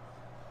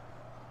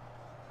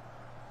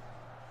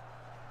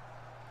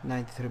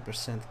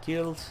 93%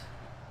 killed.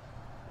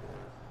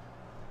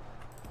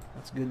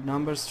 That's good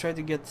numbers. Try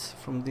to get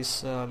from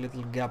this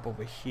little gap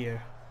over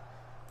here.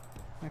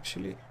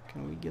 actually.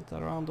 Can we get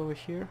around over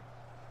here?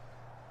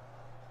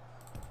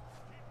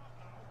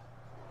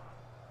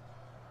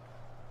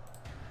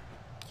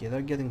 Yeah,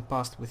 they're getting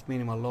past with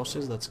minimal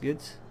losses. That's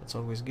good. That's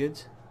always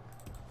good.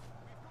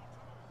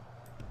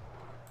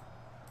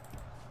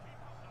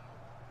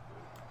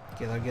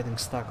 Okay, they're getting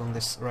stuck on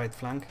this right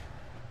flank.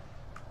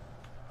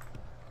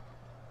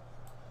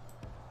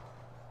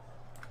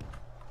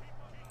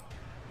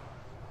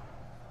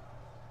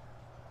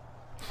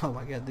 Oh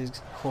my god, these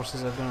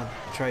horses are gonna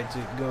try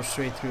to go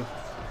straight through,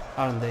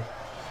 aren't they?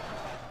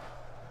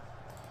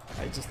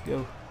 I just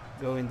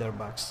go in their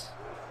backs.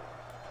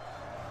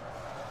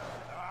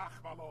 Ah,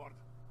 my lord.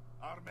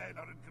 Our men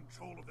are in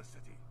control of the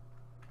city.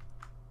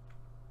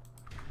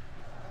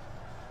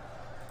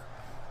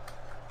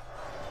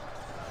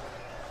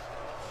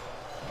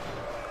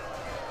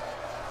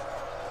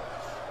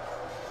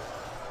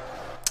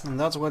 And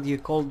that's what you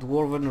call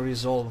Dwarven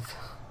resolve.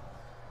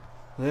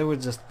 They were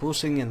just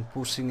pushing and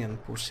pushing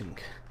and pushing.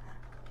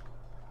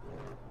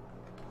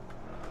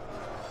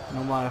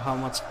 No matter how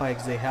much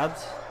spikes they had,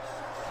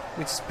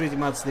 which is pretty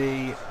much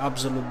the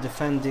absolute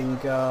defending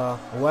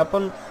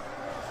weapon.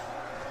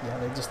 Yeah,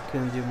 they just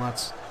couldn't do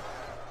much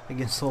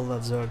against all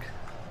that Zerg.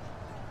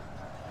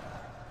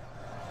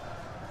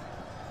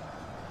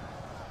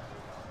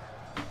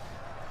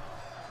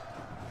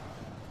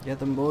 Get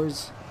them,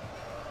 boys.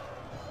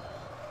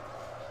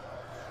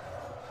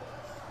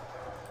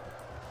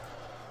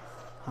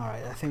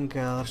 Alright, I think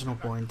there's no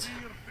point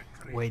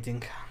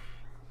waiting.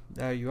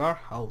 There you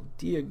are. Oh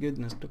dear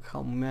goodness, look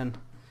how men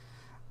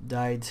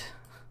died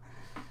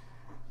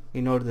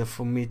in order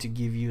for me to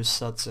give you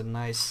such a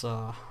nice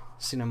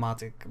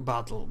cinematic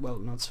battle. Well,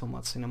 not so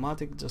much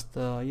cinematic, just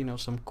you know,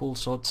 some cool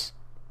shots.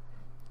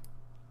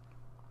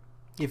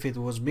 If it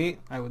was me,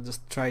 I would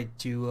just try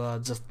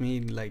to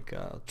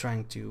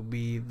trying to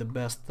be the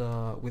best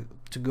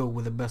to go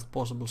with the best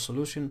possible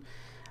solution.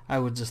 I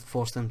would just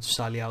force them to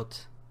sally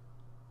out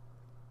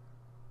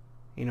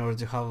in order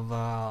to have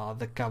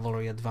the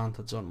cavalry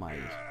advantage on my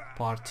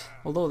part.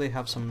 Although they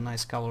have some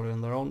nice cavalry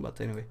on their own,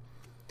 but anyway.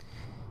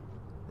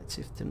 The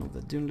chieftain of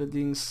the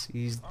Dunladings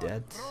is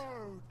dead.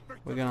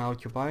 We're gonna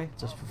occupy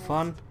just for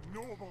fun.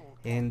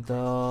 And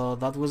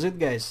that was it,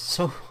 guys.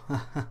 So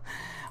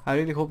I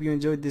really hope you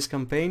enjoyed this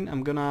campaign.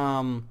 I'm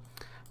gonna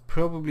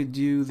probably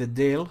do the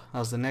Dale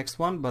as the next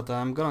one, but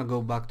I'm gonna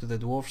go back to the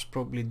dwarves,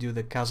 probably do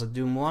the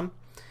Khazad-dûm one,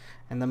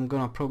 and I'm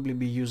gonna probably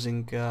be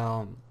using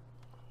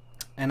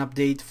an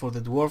update for the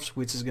dwarves,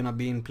 which is gonna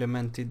be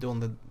implemented on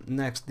the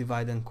next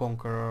Divide and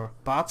Conquer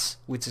patch,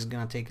 which is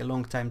gonna take a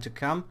long time to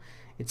come.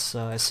 It's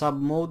a sub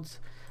mode.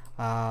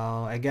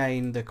 A guy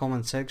in the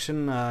comment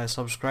section, a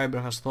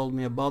subscriber, has told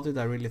me about it.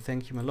 I really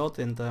thank him a lot,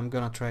 and I'm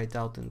gonna try it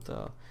out, and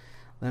the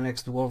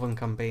next Dwarven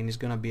campaign is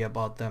gonna be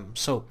about them.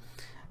 So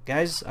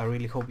guys, I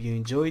really hope you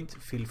enjoyed.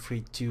 Feel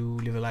free to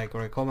leave a like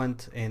or a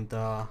comment, and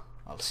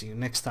I'll see you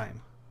next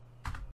time.